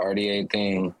about the RDA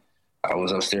thing. I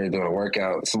was upstairs doing a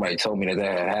workout. Somebody told me that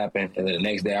had happened. And then the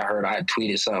next day I heard I had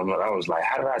tweeted something. And I was like,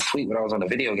 how did I tweet when I was on the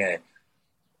video game?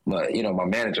 But, my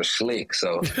manager's slick,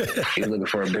 so he's looking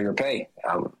for a bigger pay.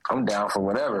 I'm down for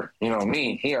whatever.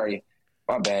 Me, he already,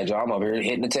 my bad, y'all. I'm over here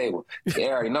hitting the table. They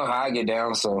already know how I get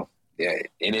down, so, yeah,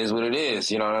 it is what it is.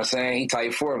 You know what I'm saying? He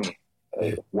tight for me.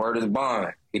 Word is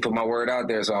bond. He put my word out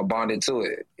there, so I bonded to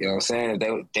it. You know what I'm saying?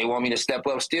 If they want me to step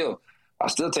up still, I'll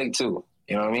still take 2.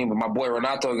 You know what I mean? But my boy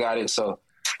Renato got it, so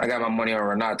I got my money on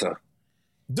Renato.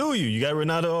 Do you? You got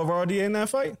Renato over RDA in that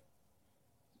fight?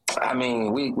 I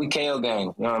mean, we KO gang.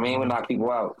 You know what I mean? We knock people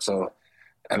out. So,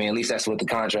 I mean, at least that's what the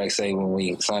contracts say when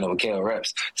we sign up with KO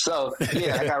reps. So,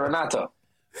 yeah, I got Renato.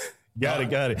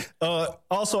 Got it.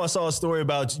 Also, I saw a story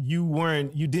about you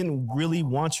didn't really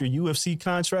want your UFC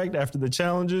contract after the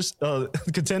Challengers,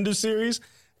 Contender Series,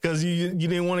 because you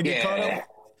didn't want to get caught up.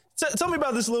 Tell me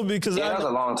about this a little bit, because that was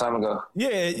a long time ago.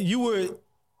 Yeah, you were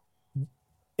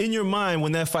in your mind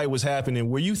when that fight was happening.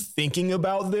 Were you thinking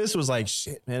about this? It was like,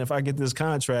 shit, man, if I get this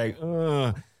contract,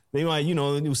 they might,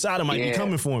 USADA might be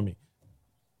coming for me.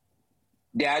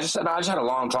 Yeah, I just had a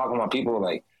long talk with my people.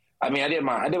 Like, I mean, I did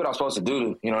what I was supposed to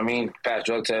do. You know what I mean? Pass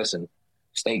drug tests and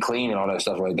stay clean and all that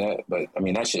stuff like that. But I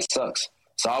mean, that shit sucks.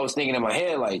 So I was thinking in my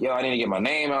head, like, I need to get my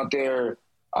name out there.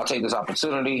 I'll take this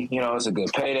opportunity. It's a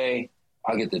good payday.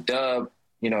 I'll get the dub.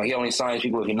 He only signs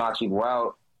people if he knocks people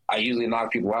out. I usually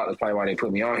knock people out. That's probably why they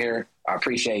put me on here. I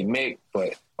appreciate Mick, but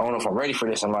I don't know if I'm ready for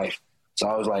this in life. So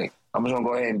I was like, I'm just going to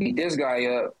go ahead and beat this guy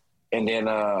up and then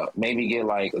maybe get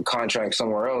like a contract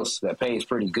somewhere else that pays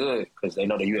pretty good, because they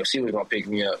know the UFC was going to pick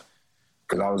me up.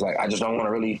 Because I was like, I just don't want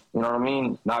to really, you know what I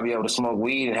mean, not be able to smoke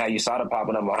weed and have USADA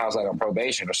popping up my house like on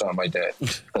probation or something like that.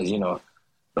 Because, don't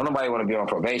nobody want to be on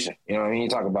probation. You know what I mean? You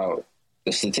talk about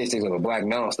the statistics of a black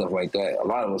male and stuff like that. A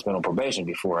lot of us been on probation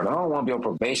before, and I don't want to be on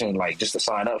probation like just to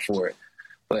sign up for it.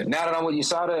 But now that I'm with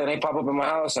USADA and they pop up in my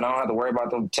house and I don't have to worry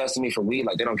about them testing me for weed,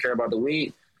 like they don't care about the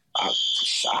weed, I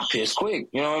piss quick.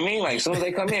 You know what I mean? Like as soon as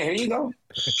they come in, here you go.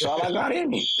 That's all I got in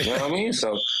me. You know what I mean?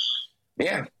 So,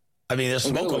 yeah. I mean, there's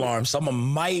smoke alarm. Someone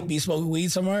might be smoking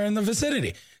weed somewhere in the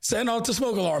vicinity. Send out the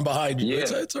smoke alarm behind you. Yeah.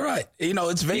 It's all right.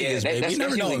 It's Vegas, baby. You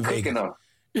never know in Vegas.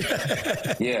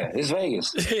 Yeah, it's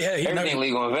Vegas. Yeah, everything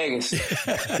legal in Vegas.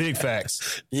 Big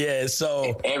facts. Yeah,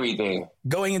 so everything.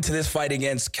 Going into this fight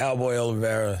against Cowboy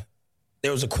Oliveira,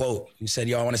 there was a quote. You said,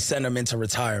 I want to send him into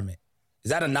retirement.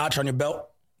 Is that a notch on your belt?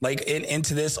 Like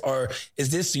into this, or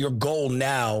is this your goal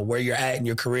now where you're at in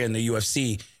your career in the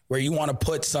UFC, where you want to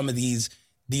put some of these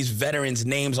veterans'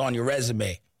 names on your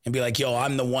resume and be like,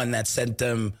 I'm the one that sent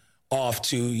them off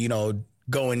to,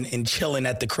 going and chilling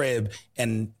at the crib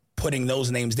and putting those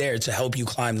names there to help you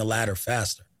climb the ladder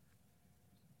faster?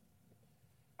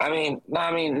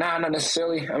 Not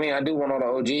necessarily. I mean, I do want all the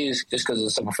OGs just because of the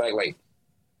simple fact, like,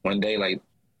 one day, like,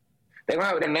 they're going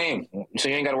to have their name. So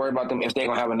you ain't got to worry about them if they're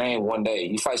going to have a name one day.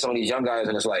 You fight some of these young guys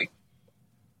and it's like,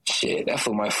 shit, that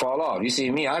foot might fall off. You see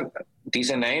me, I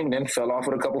decent name, then fell off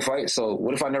with a couple fights. So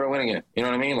what if I never win again? You know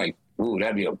what I mean? Like, ooh,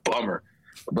 that'd be a bummer.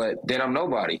 But then I'm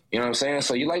nobody. You know what I'm saying?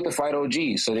 So you like to fight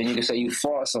OGs. So then you can say you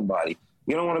fought somebody.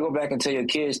 You don't want to go back and tell your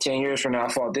kids 10 years from now, I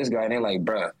fought this guy, and they're like,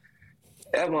 bruh,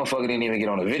 that motherfucker didn't even get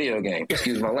on a video game.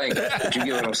 Excuse my language. But you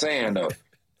get what I'm saying, though.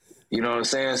 You know what I'm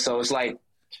saying? So it's like,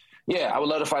 yeah, I would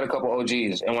love to fight a couple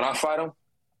OGs. And when I fight them,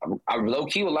 I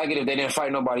low-key would like it if they didn't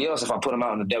fight nobody else if I put them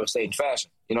out in a devastating fashion.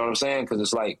 You know what I'm saying? Because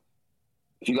it's like,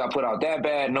 if you got put out that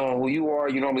bad, knowing who you are,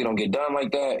 you normally don't get done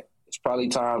like that. It's probably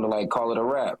time to, like, call it a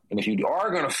wrap. And if you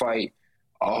are going to fight,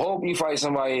 I hope you fight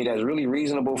somebody that's really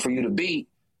reasonable for you to beat.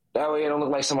 That way it don't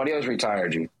look like somebody else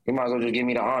retired you. You might as well just give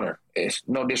me the honor. It's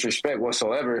no disrespect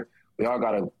whatsoever. We all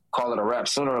got to call it a wrap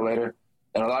sooner or later.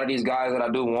 And a lot of these guys that I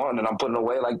do want and I'm putting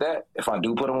away like that, if I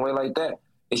do put them away like that,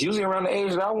 it's usually around the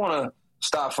age that I want to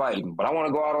stop fighting. But I want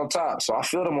to go out on top. So I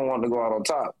feel them wanting to go out on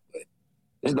top. But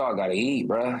this dog got to eat,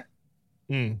 bruh.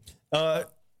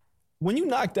 When you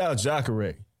knocked out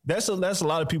Jacare, that's a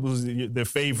lot of people's their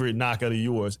favorite knockout of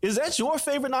yours. Is that your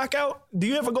favorite knockout? Do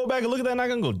you ever go back and look at that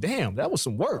knockout and go, damn, that was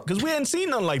some work? Because we hadn't seen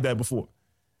nothing like that before.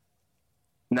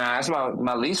 Nah, that's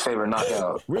my least favorite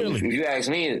knockout. Really? If you ask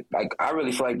me, like, I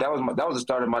really feel like that was the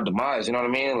start of my demise. You know what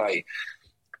I mean? Like,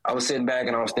 I was sitting back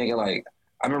and I was thinking, like,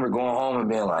 I remember going home and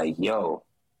being like, yo,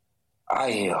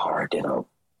 I hit hard than him.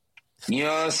 You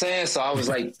know what I'm saying? So I was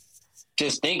like,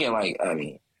 just thinking, like, I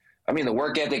mean, the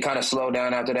work ethic kind of slowed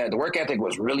down after that. The work ethic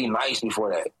was really nice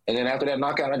before that. And then after that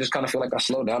knockout, I just kind of feel like I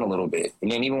slowed down a little bit. And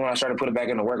then even when I started putting it back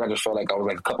into work, I just felt like I was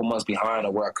like a couple months behind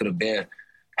of where I could have been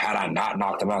had I not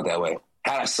knocked him out that way.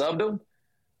 Had I subbed him,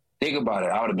 think about it,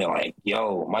 I would have been like,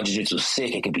 yo, my jiu-jitsu's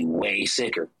sick. It could be way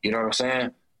sicker. You know what I'm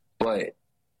saying? But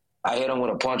I hit him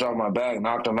with a punch off my back,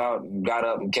 knocked him out, and got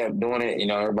up and kept doing it. You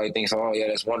know, everybody thinks, oh, yeah,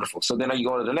 that's wonderful. So then you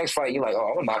go to the next fight, you're like, oh,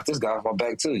 I'm going to knock this guy off my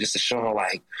back too, just to show him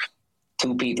like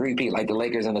 2P, 3P, like the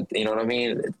Lakers and you know what I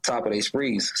mean, at the top of their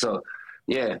sprees. So,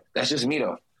 yeah, that's just me,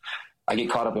 though. I get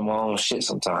caught up in my own shit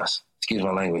sometimes. Excuse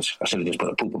my language. I should have just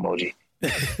put a poop emoji.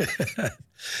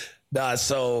 Nah,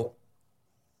 so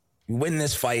you win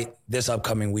this fight this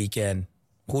upcoming weekend.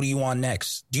 Who do you want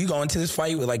next? Do you go into this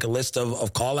fight with like a list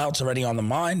of call-outs already on the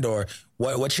mind, or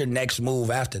what's your next move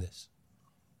after this?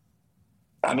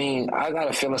 I mean, I got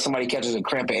a feeling somebody catches a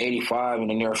cramp at 85 in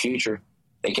the near future.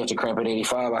 They catch a cramp at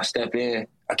 85, I step in.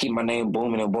 I keep my name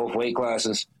booming in both weight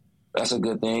classes. That's a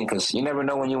good thing because you never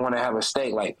know when you want to have a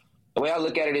stake. Like, the way I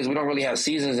look at it is we don't really have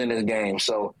seasons in this game.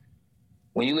 So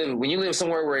when you live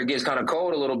somewhere where it gets kind of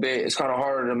cold a little bit, it's kind of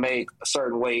harder to make a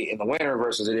certain weight in the winter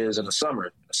versus it is in the summer.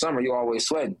 In the summer, you're always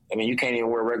sweating. I mean, you can't even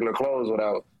wear regular clothes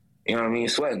without, you know what I mean,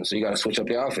 sweating. So you got to switch up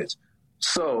the outfits.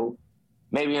 So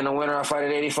maybe in the winter I fight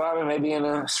at 85, and maybe in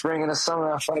the spring and the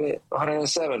summer I fight at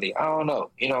 170. I don't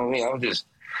know. You know what I mean? I'm just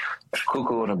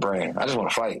cuckoo in the brain. I just want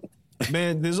to fight.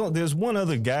 Man, there's one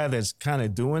other guy that's kind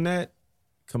of doing that,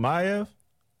 Kamayev.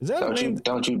 Is that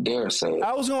don't you dare say it.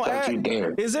 I was going to ask,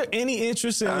 is there any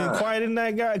interest in inquiring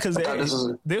that guy? Because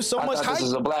there's so much hype. This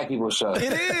is a black people show.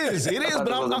 It is.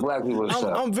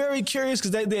 But I'm very curious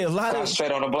because there are a lot of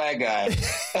straight on a black guy.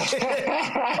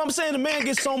 I'm saying the man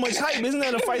gets so much hype. Isn't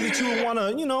that a fight that you would want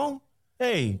to,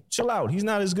 hey, chill out. He's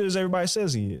not as good as everybody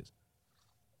says he is.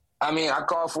 I mean, I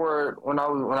called for it when I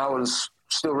was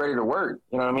still ready to work.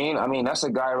 You know what I mean? I mean, that's a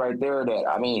guy right there that,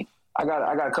 I mean, I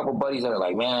got a couple buddies that are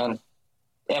like, man,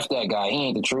 F that guy. He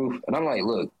ain't the truth. And I'm like,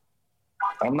 look,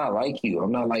 I'm not like you.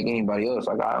 I'm not like anybody else.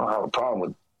 Like, I don't have a problem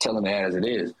with telling it as it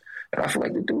is. And I feel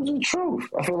like the dude's the truth.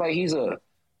 I feel like he's a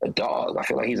dog. I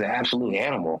feel like he's an absolute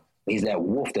animal. He's that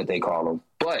wolf that they call him.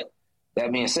 But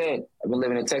that being said, I've been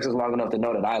living in Texas long enough to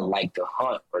know that I like to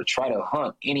hunt or try to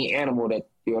hunt any animal that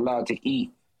you're allowed to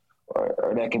eat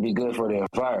or that can be good for the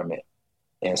environment.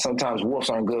 And sometimes wolves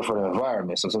aren't good for the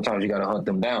environment. So sometimes you got to hunt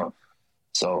them down.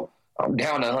 So I'm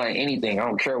down to hunt anything. I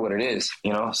don't care what it is,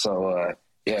 So,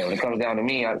 yeah, when it comes down to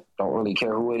me, I don't really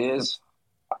care who it is.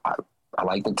 I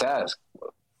like the task.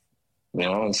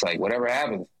 It's like whatever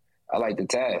happens, I like the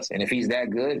task. And if he's that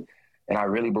good, and I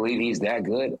really believe he's that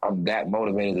good, I'm that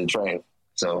motivated to train.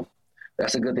 So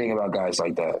that's a good thing about guys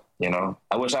like that,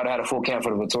 I wish I'd had a full camp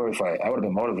for the Vettori fight. I would have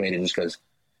been motivated just because,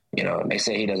 they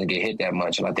say he doesn't get hit that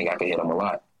much, and I think I could hit him a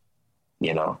lot.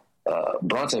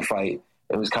 Brunson fight,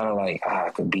 it was kind of like, I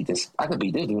could beat this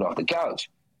dude off the couch.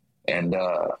 And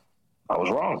I was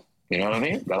wrong. You know what I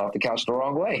mean? Got off the couch the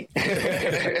wrong way.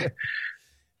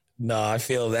 No, I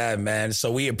feel that, man.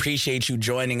 So we appreciate you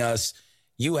joining us.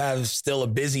 You have still a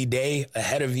busy day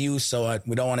ahead of you, so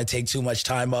we don't want to take too much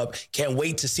time up. Can't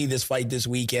wait to see this fight this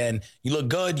weekend. You look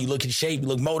good. You look in shape. You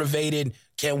look motivated.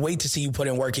 Can't wait to see you put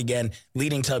in work again,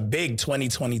 leading to a big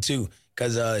 2022,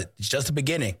 because it's just the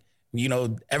beginning.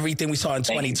 Everything we saw in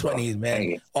 2020,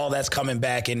 man, all that's coming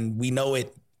back, and we know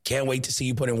it. Can't wait to see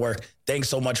you put in work. Thanks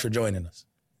so much for joining us.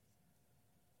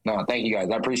 No, thank you, guys.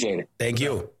 I appreciate it. Thank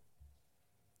you.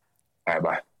 All right,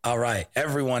 bye. All right.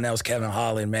 Everyone else, Kevin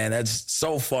Holland, man, that's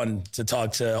so fun to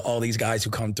talk to all these guys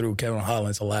who come through. Kevin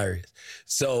Holland's hilarious.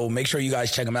 So make sure you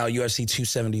guys check him out. UFC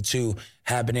 272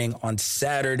 happening on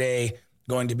Saturday.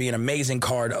 Going to be an amazing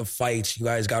card of fights. You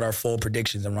guys got our full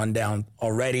predictions and rundown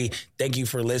already. Thank you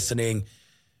for listening.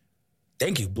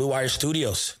 Thank you, Blue Wire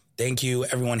Studios. Thank you,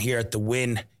 everyone here at the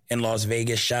Win in Las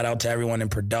Vegas. Shout out to everyone in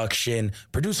production.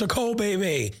 Producer Cole,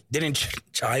 baby, didn't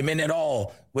chime in at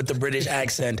all with the British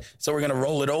accent. So we're going to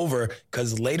roll it over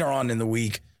because later on in the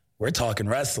week, we're talking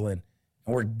wrestling.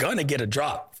 And we're going to get a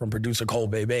drop from producer Cole,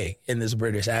 baby, in this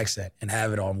British accent and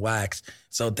have it on wax.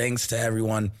 So thanks to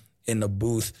everyone in the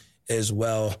booth as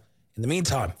well. In the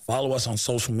meantime, follow us on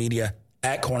social media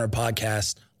at Corner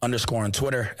Podcast _ on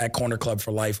Twitter, at Corner Club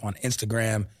for Life on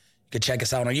Instagram. You can check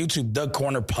us out on YouTube, The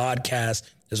Corner Podcast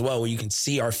as well, where you can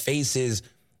see our faces,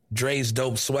 Dre's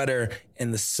dope sweater,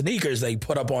 and the sneakers that he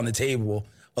put up on the table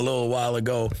a little while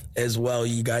ago as well.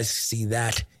 You guys see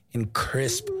that in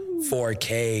crisp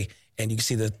 4K, and you can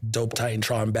see the dope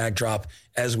Titantron backdrop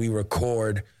as we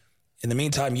record. In the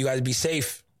meantime, you guys be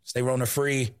safe. Stay Rona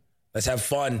free. Let's have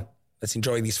fun. Let's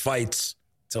enjoy these fights.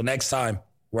 Till next time,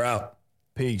 we're out.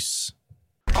 Peace.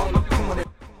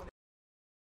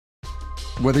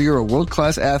 Whether you're a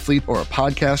world-class athlete or a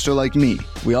podcaster like me,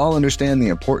 we all understand the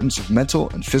importance of mental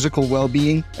and physical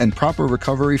well-being and proper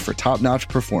recovery for top-notch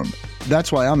performance.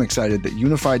 That's why I'm excited that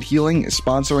Unified Healing is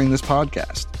sponsoring this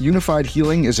podcast. Unified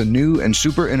Healing is a new and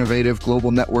super innovative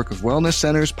global network of wellness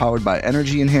centers powered by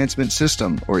Energy Enhancement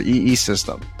System, or EE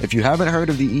System. If you haven't heard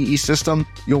of the EE System,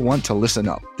 you'll want to listen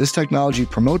up. This technology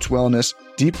promotes wellness,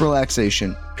 deep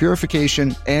relaxation,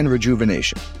 purification, and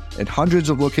rejuvenation. In hundreds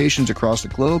of locations across the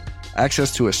globe,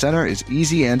 access to a center is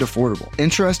easy and affordable.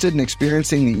 Interested in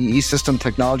experiencing the EE System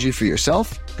technology for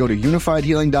yourself? Go to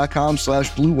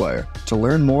unifiedhealing.com/bluewire to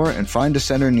learn more and find a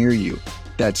center near you.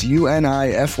 That's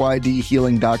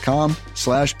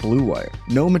unifydhealing.com/bluewire.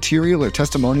 No material or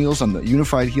testimonials on the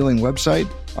Unified Healing website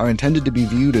are intended to be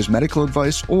viewed as medical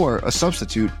advice or a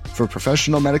substitute for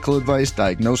professional medical advice,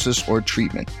 diagnosis, or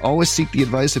treatment. Always seek the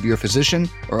advice of your physician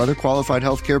or other qualified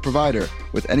healthcare provider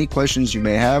with any questions you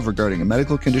may have regarding a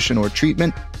medical condition or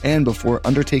treatment and before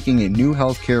undertaking a new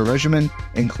healthcare regimen,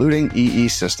 including EE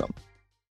System.